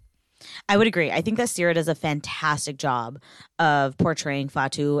opinion. I would agree. I think that Sierra does a fantastic job of portraying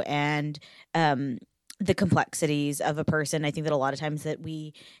Fatu and the complexities of a person. I think that a lot of times that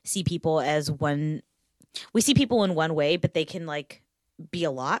we see people in one way, but they can like be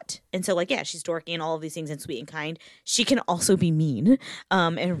a lot. And so like, yeah, she's dorky and all of these things and sweet and kind. She can also be mean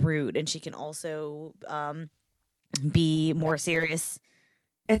and rude, and she can also be more serious.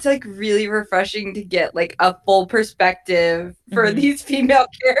 It's like really refreshing to get like a full perspective for these female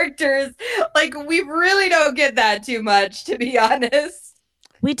characters. Like we really don't get that too much, to be honest.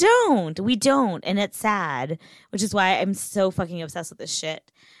 We don't. And it's sad, which is why I'm so fucking obsessed with this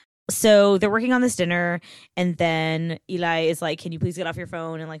shit. So they're working on this dinner, and then Eli is like, can you please get off your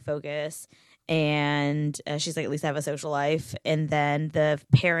phone and like focus? And she's like, at least I have a social life. And then the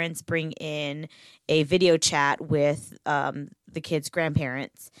parents bring in a video chat with the kids'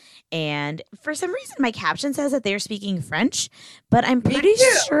 grandparents. And for some reason, my caption says that they're speaking French, but I'm pretty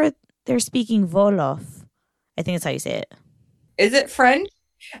sure they're speaking Wolof. I think that's how you say it. Is it French?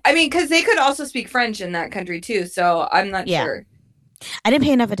 I mean, because they could also speak French in that country too, so I'm not sure. I didn't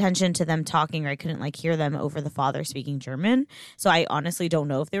pay enough attention to them talking, or I couldn't like hear them over the father speaking German. So I honestly don't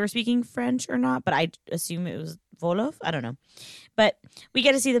know if they were speaking French or not, but I assume it was Wolof. I don't know. But we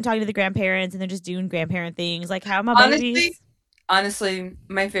get to see them talking to the grandparents, and they're just doing grandparent things, like how my babies. Honestly,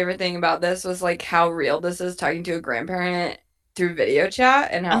 my favorite thing about this was like how real this is, talking to a grandparent through video chat,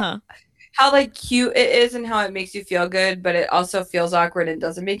 and how like cute it is and how it makes you feel good, but it also feels awkward and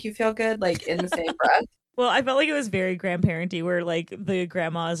doesn't make you feel good, like in the same breath. Well, I felt like it was very grandparenty, where like the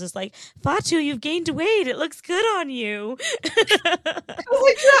grandma is just like, Fatu, you've gained weight. It looks good on you. I was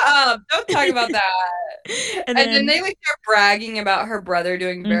like, shut up. Don't talk about that. And then they like start bragging about her brother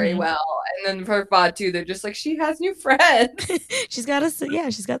doing very well. And then for Fatu, they're just like, she has new friends. she's got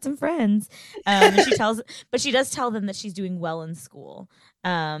some friends. She does tell them that she's doing well in school.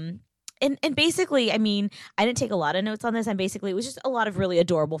 And basically, I mean, I didn't take a lot of notes on this. It was just a lot of really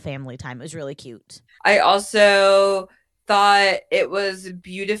adorable family time. It was really cute. I also thought it was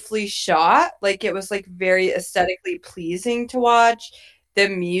beautifully shot. Like, it was, like, very aesthetically pleasing to watch. The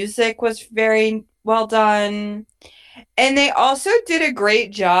music was very well done. And they also did a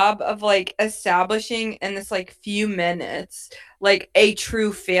great job of, like, establishing in this, like, few minutes, like, a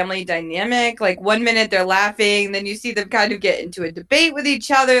true family dynamic. Like, 1 minute they're laughing, then you see them kind of get into a debate with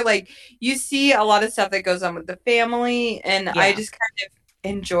each other. Like, you see a lot of stuff that goes on with the family, and I just kind of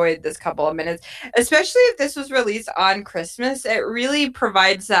enjoyed this couple of minutes. Especially if this was released on Christmas, it really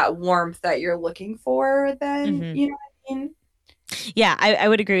provides that warmth that you're looking for then, you know what I mean? Yeah, I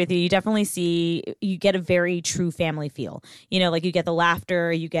would agree with you. You definitely you get a very true family feel. You know, like you get the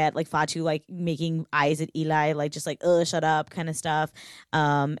laughter, you get like Fatu like making eyes at Eli, like just like, oh, shut up kind of stuff.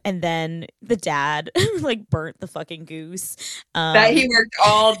 And then the dad like burnt the fucking goose. That he worked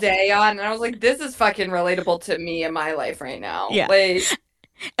all day on. And I was like, this is fucking relatable to me in my life right now. Yeah. Like,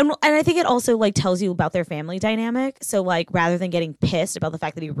 and I think it also like tells you about their family dynamic. So like rather than getting pissed about the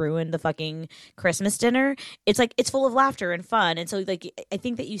fact that he ruined the fucking Christmas dinner, it's like it's full of laughter and fun. And so like I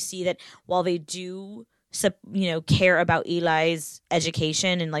think that you see that while they do care about Eli's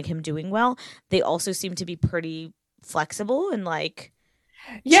education and like him doing well, they also seem to be pretty flexible and like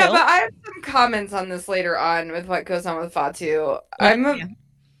yeah, chill. but I have some comments on this later on with what goes on with Fatu.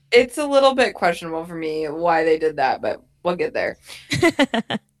 It's a little bit questionable for me why they did that, but we'll get there.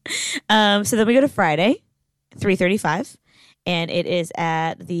 So then we go to Friday, 3:35, and it is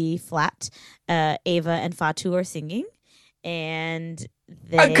at the flat. Ava and Fatu are singing, and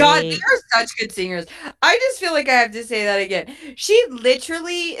they... God, they are such good singers. I just feel like I have to say that again. She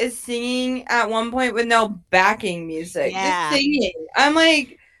literally is singing at one point with no backing music. Yeah. Just singing. I'm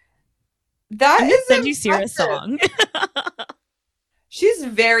like, I'm gonna send you Sierra's song. She's is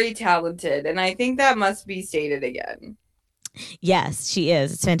very talented, and I think that must be stated again. Yes, she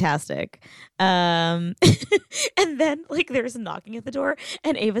is. It's fantastic. And then like there's knocking at the door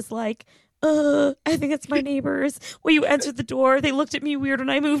and Ava's like, I think it's my neighbors. Will you answer the door? They looked at me weird when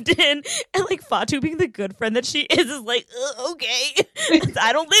I moved in. And like Fatu, being the good friend that she is like, okay.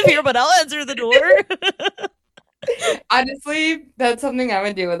 I don't live here, but I'll answer the door. Honestly, that's something I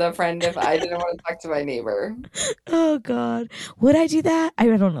would do with a friend if I didn't want to talk to my neighbor. Oh God. Would I do that? I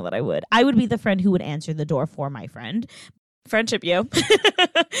don't know that I would. I would be the friend who would answer the door for my friend. Friendship, yo.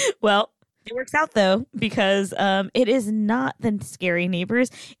 Well, it works out though, because it is not the scary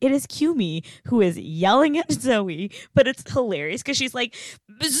neighbors. It is Kumi who is yelling at Zoe, but it's hilarious because she's like,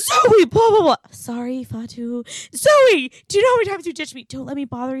 Zoe, blah, blah, blah. Sorry, Fatu. Zoe, do you know how many times you ditched me? Don't let me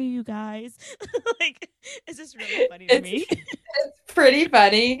bother you guys. Like, it's just really funny to me. It's pretty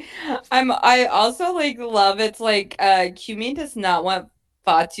funny. I also like love it's like Kumi does not want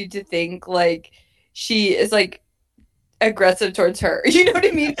Fatu to think like she is like aggressive towards her. You know what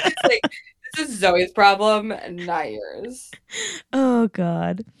I mean? It's like this is Zoe's problem, not yours. Oh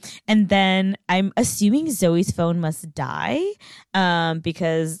God. And then I'm assuming Zoe's phone must die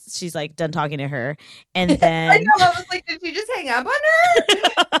because she's like done talking to her. And then I know, I was like, did she just hang up on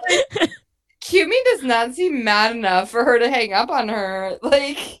her? Like, Kumi does not seem mad enough for her to hang up on her.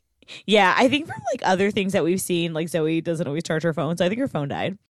 Like, yeah, I think from like other things that we've seen, like Zoe doesn't always charge her phone, so I think her phone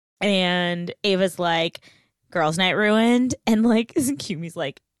died. And Ava's like, girls' night ruined, and like Kumi's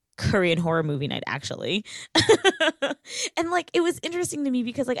like, Korean horror movie night, actually. And like it was interesting to me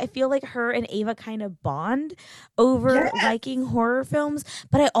because like I feel like her and Ava kind of bond over liking horror films,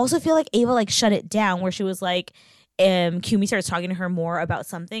 but I also feel like Ava like shut it down where she was like, Kumi starts talking to her more about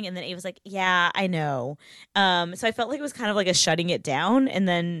something, and then Ava's like, yeah, I know. So I felt like it was kind of like a shutting it down, and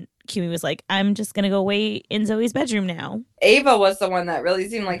then Kumi was like, I'm just gonna go wait in Zoe's bedroom now. Ava was the one that really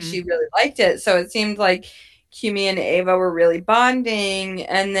seemed like she really liked it, so it seemed like Kumi and Ava were really bonding,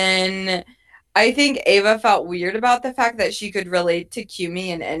 and then I think Ava felt weird about the fact that she could relate to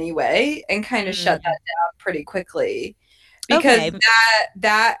Kumi in any way and kind of shut that down pretty quickly because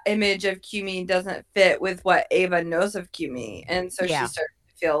that image of Kumi doesn't fit with what Ava knows of Kumi, and so she started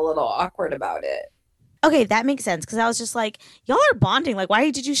to feel a little awkward about it. Okay, that makes sense because I was just like, y'all are bonding. Like, why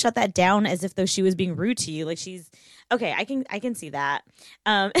did you shut that down as if though she was being rude to you? Like, she's okay. I can see that.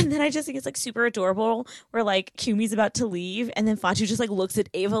 And then I just think it's like super adorable where like Kumi's about to leave, and then Fatu just like looks at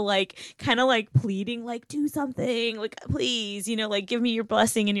Ava like kind of like pleading, like do something, like please, you know, like give me your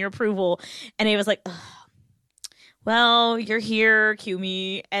blessing and your approval. And Ava's like, ugh. Well, you're here,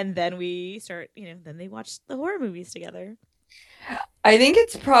 Kumi, and then we start, you know, then they watch the horror movies together. I think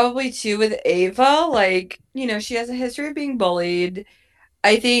it's probably too with Ava, like, you know, she has a history of being bullied.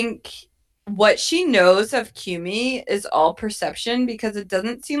 I think what she knows of Kumi is all perception because it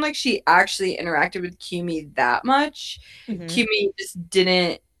doesn't seem like she actually interacted with Kumi that much. Kumi just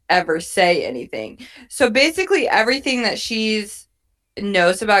didn't ever say anything. So basically everything that she's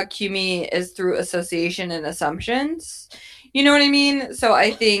knows about Kumi is through association and assumptions. You know what I mean? So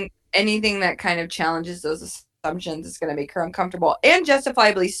I think anything that kind of challenges those assumptions is going to make her uncomfortable, and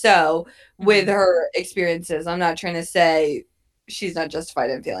justifiably so with her experiences. I'm not trying to say she's not justified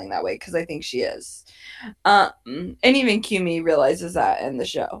in feeling that way because I think she is. And even Kumi realizes that in the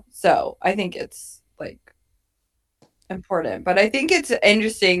show. So I think it's like important, but I think it's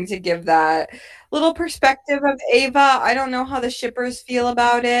interesting to give that little perspective of Ava. I don't know how the shippers feel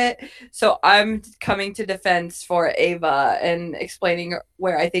about it, so I'm coming to defense for Ava and explaining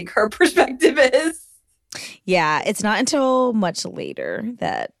where I think her perspective is. Yeah, it's not until much later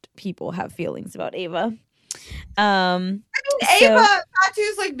that people have feelings about Ava. I mean, Ava,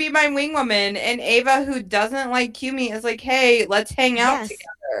 Fatu's like, be my wing woman, and Ava, who doesn't like Kumi, is like, hey, let's hang out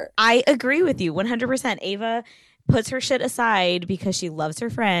together. I agree with you 100%. Ava puts her shit aside because she loves her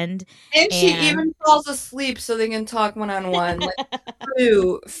friend. And she even falls asleep so they can talk one-on-one. Like,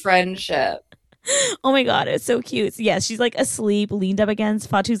 true friendship. Oh my God, it's so cute. So, yes, she's like asleep, leaned up against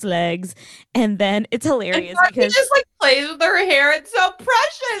Fatu's legs, and then it's hilarious because she just like plays with her hair. It's so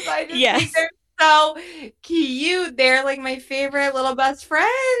precious. I just think they're so cute. They're like my favorite little best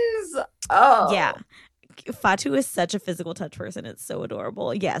friends. Oh yeah. Fatu is such a physical touch person. It's so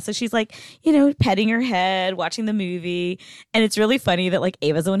adorable. Yeah. So she's like, you know, petting her head, watching the movie. And it's really funny that like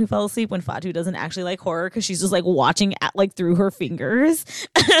Ava's the one who fell asleep when Fatu doesn't actually like horror because she's just like watching at like through her fingers.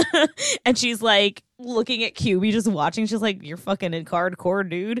 And she's like looking at Kumi just watching. She's like, you're fucking hardcore,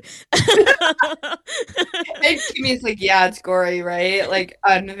 dude. And Kumi's like, yeah, it's gory, right? Like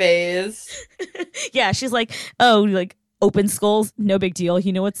unfazed. Yeah. She's like, oh, like, open skulls, no big deal.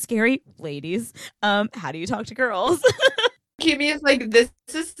 You know what's scary? Ladies. How do you talk to girls? Kimmy is like, this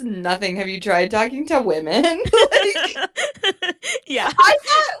is nothing. Have you tried talking to women? Like, Yeah.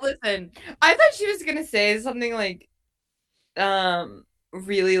 I thought she was gonna say something like,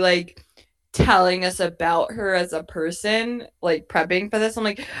 really like telling us about her as a person, like prepping for this. I'm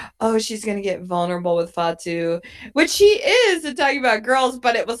like, oh, she's gonna get vulnerable with Fatu, which she is to talking about girls,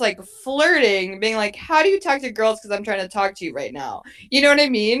 but it was like flirting, being like, how do you talk to girls? Because I'm trying to talk to you right now. You know what I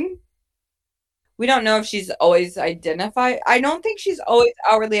mean? We don't know if she's always identified. I don't think she's always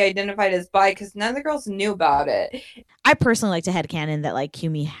outwardly identified as bi because none of the girls knew about it. I personally like to headcanon that like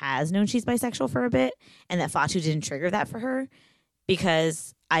Kumi has known she's bisexual for a bit and that Fatu didn't trigger that for her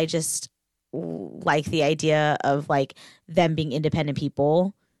because I just like the idea of like them being independent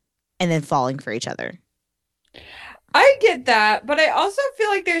people and then falling for each other. I get that, but I also feel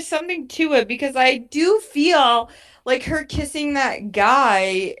like there's something to it because I do feel like her kissing that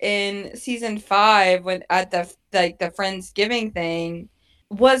guy in season 5 when at the Friendsgiving thing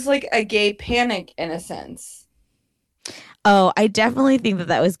was like a gay panic in a sense. Oh, I definitely think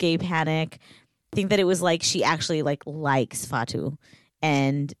that was gay panic. I think that it was like she actually like likes Fatu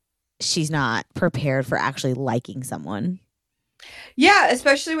and she's not prepared for actually liking someone. Yeah,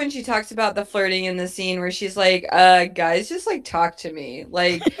 especially when she talks about the flirting in the scene where she's like, guys, just like talk to me.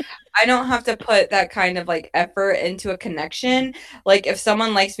 Like, I don't have to put that kind of like effort into a connection. Like, if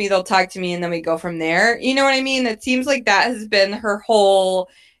someone likes me, they'll talk to me and then we go from there. You know what I mean? It seems like that has been her whole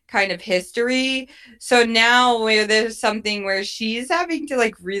kind of history. So now where there's something where she's having to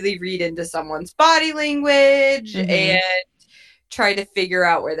like really read into someone's body language and try to figure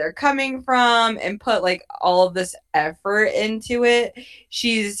out where they're coming from and put like all of this effort into it,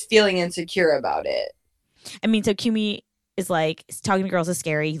 she's feeling insecure about it. I mean, so Kumi is like, talking to girls is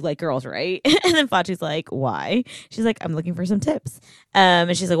scary. You like girls, right? And then Fatu's like, why? She's like, I'm looking for some tips.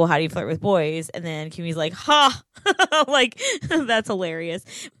 And she's like, well, how do you flirt with boys? And then Kumi's like, ha! Like, that's hilarious.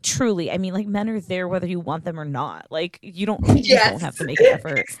 Truly, I mean, like, men are there whether you want them or not. Like, you don't have to make an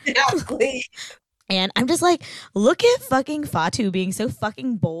effort. Exactly. And I'm just like, look at fucking Fatu being so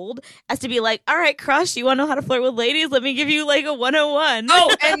fucking bold as to be like, all right, crush, you want to know how to flirt with ladies? Let me give you like a 101.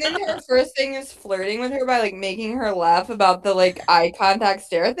 Oh, and then her first thing is flirting with her by like making her laugh about the like eye contact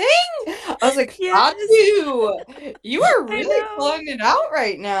stare thing. I was like, Yes. Fatu, you are really pulling it out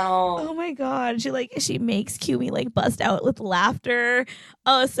right now. Oh my God. She makes Kumi like bust out with laughter.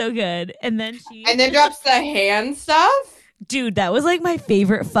 Oh, so good. And then drops the hand stuff. Dude, that was like my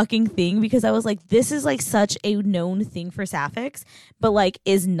favorite fucking thing because I was like, this is like such a known thing for sapphics, but like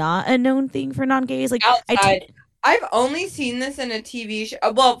is not a known thing for non-gays. Like I've only seen this in a TV show.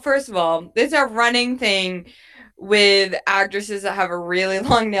 Well, first of all, there's a running thing with actresses that have a really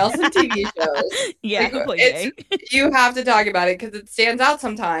long nails in TV shows. Yeah, completely. You have to talk about it because it stands out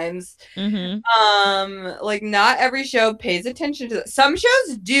sometimes. Like not every show pays attention to that. Some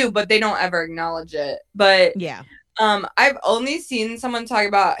shows do, but they don't ever acknowledge it. But yeah. I've only seen someone talk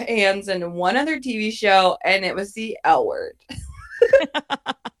about hands in one other TV show, and it was the L Word.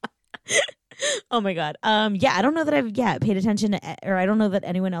 Oh my God. Yeah, I don't know that I've paid attention to, or I don't know that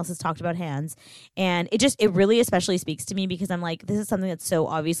anyone else has talked about hands. And it really especially speaks to me because I'm like, this is something that's so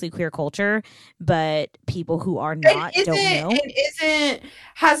obviously queer culture, but people who are not don't know.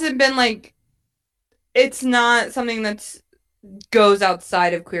 Hasn't been like, it's not something that's goes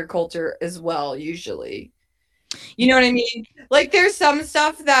outside of queer culture as well, usually. You know what I mean? Like there's some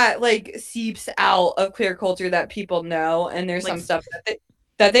stuff that like seeps out of queer culture that people know, and there's like, some stuff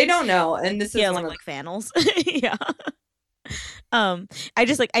that they don't know. And this is one like fanals. Yeah. I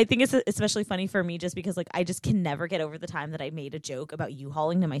just like I think it's especially funny for me just because like I just can never get over the time that I made a joke about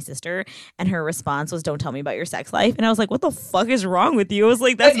U-hauling to my sister and her response was, don't tell me about your sex life. And I was like, what the fuck is wrong with you? I was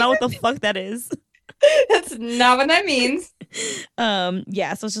like, that's not what the fuck that is. That's not what that means.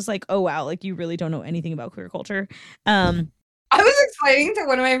 Yeah, so it's just like, oh wow, like you really don't know anything about queer culture. I was explaining to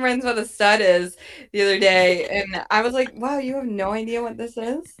one of my friends what a stud is the other day, and I was like, wow, you have no idea what this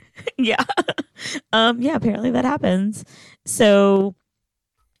is? Yeah. Yeah, apparently that happens. So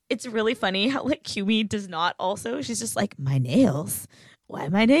it's really funny how like Kumi does not also, she's just like, my nails. Why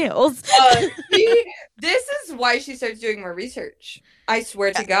my nails? This is why she starts doing more research. I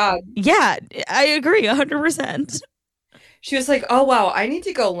swear to God. Yeah, I agree 100%. She was like, oh, wow, I need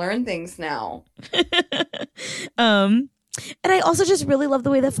to go learn things now. And I also just really love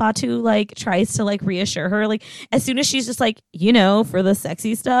the way that Fatu like tries to like reassure her. Like as soon as she's just like, you know, for the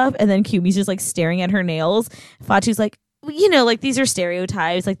sexy stuff, and then Kumi's just like staring at her nails, Fatu's like, you know, like these are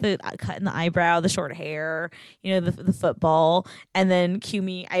stereotypes, like the cut in the eyebrow, the short hair, you know, the football. And then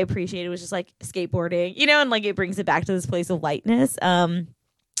Kumi, I appreciated, was just like skateboarding, you know, and like it brings it back to this place of lightness.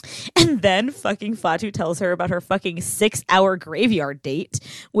 And then fucking Fatu tells her about her fucking 6-hour graveyard date,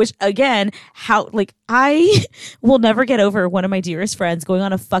 which again, how, like, I will never get over one of my dearest friends going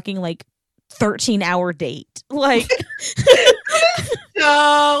on a fucking, like, 13-hour date. Like,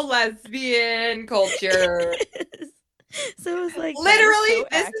 so lesbian culture. So it was like, literally, so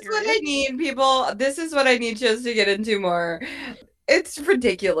this is what I need, people. This is what I need shows to get into more. It's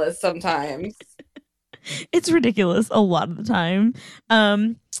ridiculous sometimes. It's ridiculous a lot of the time.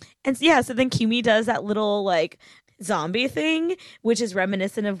 And yeah, so then Kumi does that little like zombie thing, which is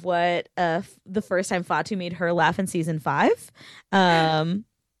reminiscent of what the first time Fatu made her laugh in season 5.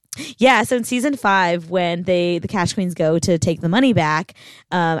 Yeah, so in season 5, when the Cash Queens go to take the money back,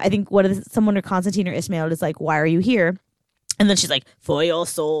 I think someone or Constantine or Ismail is like, "Why are you here?" And then she's like, "For your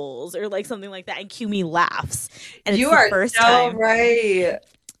souls," or like something like that, and Kumi laughs. And you it's are the first so time. right.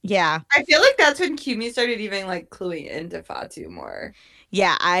 Yeah, I feel like that's when Kumi started even like cluing into Fatu more.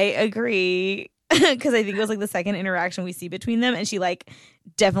 yeah, I agree. Because I think it was like the second interaction we see between them, and she like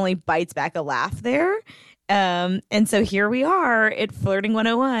definitely bites back a laugh there. And so here we are at Flirting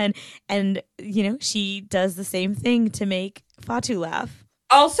 101, and you know, she does the same thing to make Fatu laugh.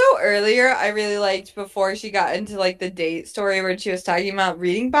 Also, earlier, I really liked before she got into like the date story where she was talking about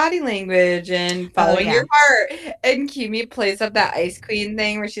reading body language and following your heart. And Kumi plays up that Ice Queen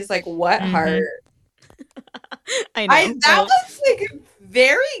thing where she's like, "What heart?" I know. That was like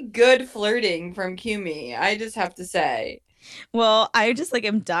very good flirting from Kumi, I just have to say. Well, I just like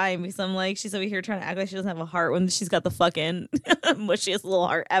am dying because I'm like, she's over here trying to act like she doesn't have a heart when she's got the fucking mushiest little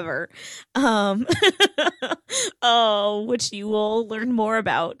heart ever. Oh, which you will learn more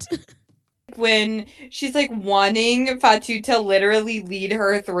about. When she's like wanting Fatu to literally lead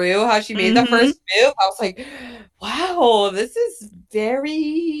her through how she made the first move, I was like, wow, this is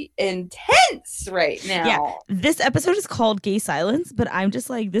very intense right now. Yeah, this episode is called Gay Silence, but I'm just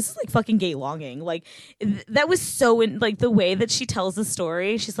like, this is like fucking gay longing. Like, that was so like the way that she tells the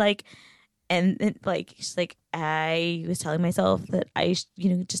story. She's like, she's like, I was telling myself that I,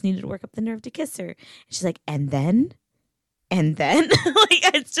 just needed to work up the nerve to kiss her. And she's like, and then like,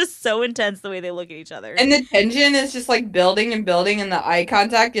 it's just so intense the way they look at each other, and the tension is just like building and building, and the eye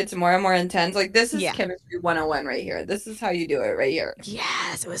contact gets more and more intense. Like, this is chemistry 101 right here. This is how you do it right here.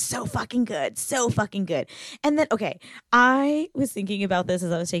 Yes, it was so fucking good, and then okay, I was thinking about this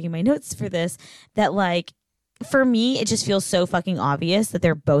as I was taking my notes for this, that like, for me, it just feels so fucking obvious that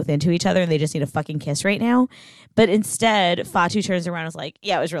they're both into each other and they just need a fucking kiss right now. But instead, Fatu turns around and is like,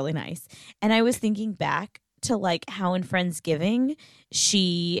 yeah, it was really nice. And I was thinking back to like how in Friendsgiving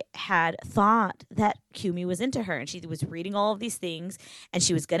she had thought that Kumi was into her, and she was reading all of these things and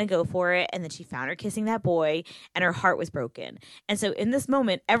she was gonna go for it, and then she found her kissing that boy and her heart was broken. And so in this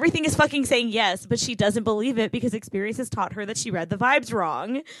moment, everything is fucking saying yes, but she doesn't believe it because experience has taught her that she read the vibes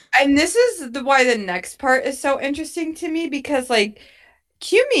wrong. And this is why the next part is so interesting to me, because like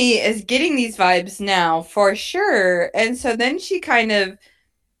Kumi is getting these vibes now for sure, and so then she kind of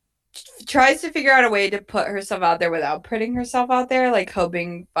tries to figure out a way to put herself out there without putting herself out there, like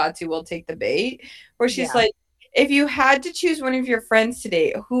hoping Fatu will take the bait, where she's like, if you had to choose one of your friends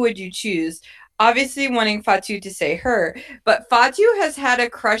today, who would you choose? Obviously wanting Fatu to say her, but Fatu has had a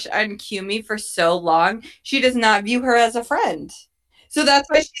crush on Kumi for so long, she does not view her as a friend. So that's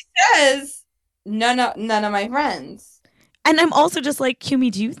why she says, none of my friends. And I'm also just like, Kumi,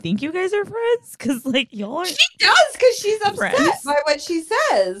 do you think you guys are friends? Because like, y'all aren't. She does, because she's upset by what she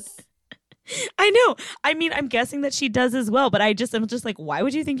says. I know. I mean, I'm guessing that she does as well, but I'm just like, why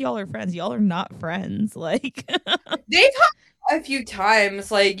would you think y'all are friends? Y'all are not friends. Like, they've talked a few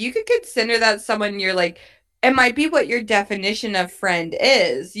times. Like, you could consider that someone you're like, it might be what your definition of friend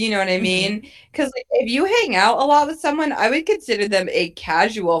is. You know what I mean? Because like, if you hang out a lot with someone, I would consider them a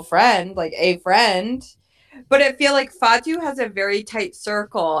casual friend, like a friend. But I feel like Fatu has a very tight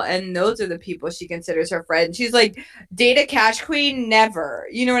circle, and those are the people she considers her friend. She's like, date a Cash Queen? Never.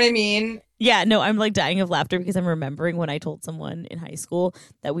 You know what I mean? Yeah, no, I'm like dying of laughter because I'm remembering when I told someone in high school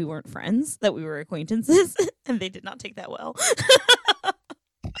that we weren't friends, that we were acquaintances, and they did not take that well. I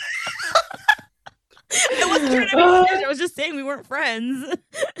wasn't trying to be serious. I was just saying we weren't friends.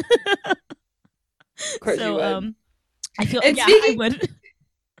 Of course you would. I feel I would.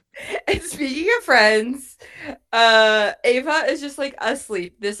 And speaking of friends, Ava is just like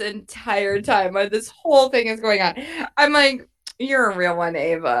asleep this entire time while this whole thing is going on. I'm like, you're a real one,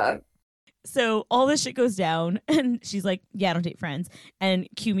 Ava. So all this shit goes down, and she's like, yeah, I don't date friends. And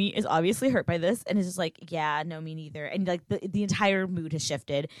Kumi is obviously hurt by this and is just like, yeah, no, me neither. And like the entire mood has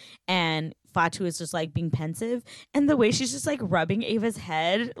shifted, and Fatu is just like being pensive, and the way she's just like rubbing Ava's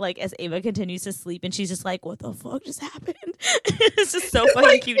head, like as Ava continues to sleep, and she's just like, what the fuck just happened? It's just so fucking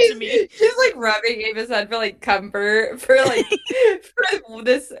like, cute to me. She's like rubbing Ava's head for like comfort, for like for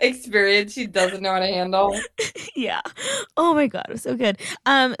this experience she doesn't know how to handle. Yeah. Oh my god, it was so good.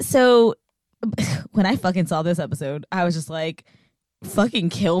 So when I fucking saw this episode, I was just like, fucking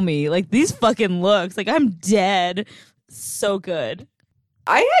kill me. Like, these fucking looks. Like, I'm dead. So good.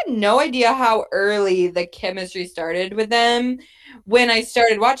 I had no idea how early the chemistry started with them when I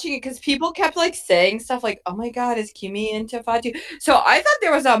started watching it, because people kept like saying stuff like, oh my god, is Kumi into Fatu? So I thought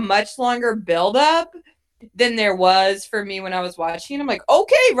there was a much longer buildup than there was for me when I was watching it. I'm like,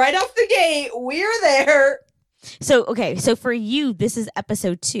 okay, right off the gate, we're there. So, okay. So for you, this is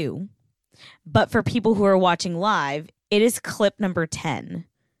episode 2. But for people who are watching live, it is clip number 10.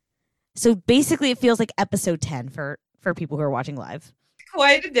 So basically it feels like episode 10 for people who are watching live.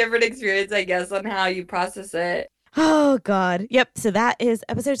 Quite a different experience, I guess, on how you process it. Oh, God. Yep. So that is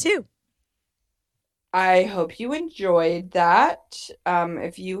episode 2. I hope you enjoyed that.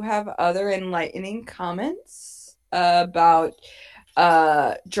 If you have other enlightening comments about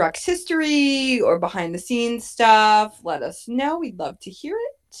Druck's history or behind the scenes stuff, let us know. We'd love to hear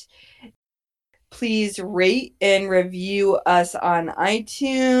it. Please rate and review us on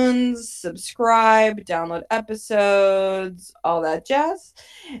iTunes, subscribe, download episodes, all that jazz,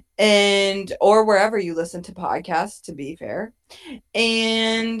 and or wherever you listen to podcasts, to be fair.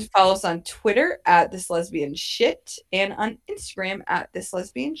 And follow us on Twitter at This Lesbian Shit and on Instagram at This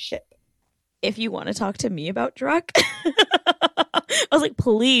Lesbian Shit. If you want to talk to me about Druck, I was like,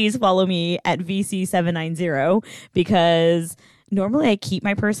 please follow me at VC790, because normally I keep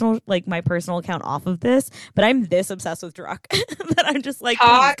my personal account off of this, but I'm this obsessed with Druck that I'm just like,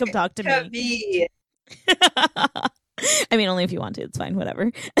 please come talk to me. I mean, only if you want to. It's fine.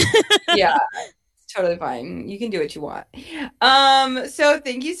 Whatever. Yeah, it's totally fine. You can do what you want. So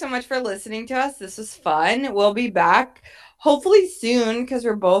thank you so much for listening to us. This was fun. We'll be back hopefully soon, because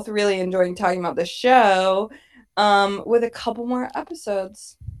we're both really enjoying talking about the show, with a couple more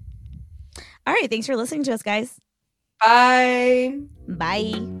episodes. All right. Thanks for listening to us, guys. Bye.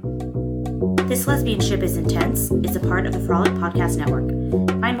 Bye. This Lesbian Ship is Intense is a part of the Frolic Podcast Network.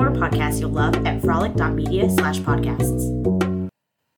 Find more podcasts you'll love at frolic.media/podcasts.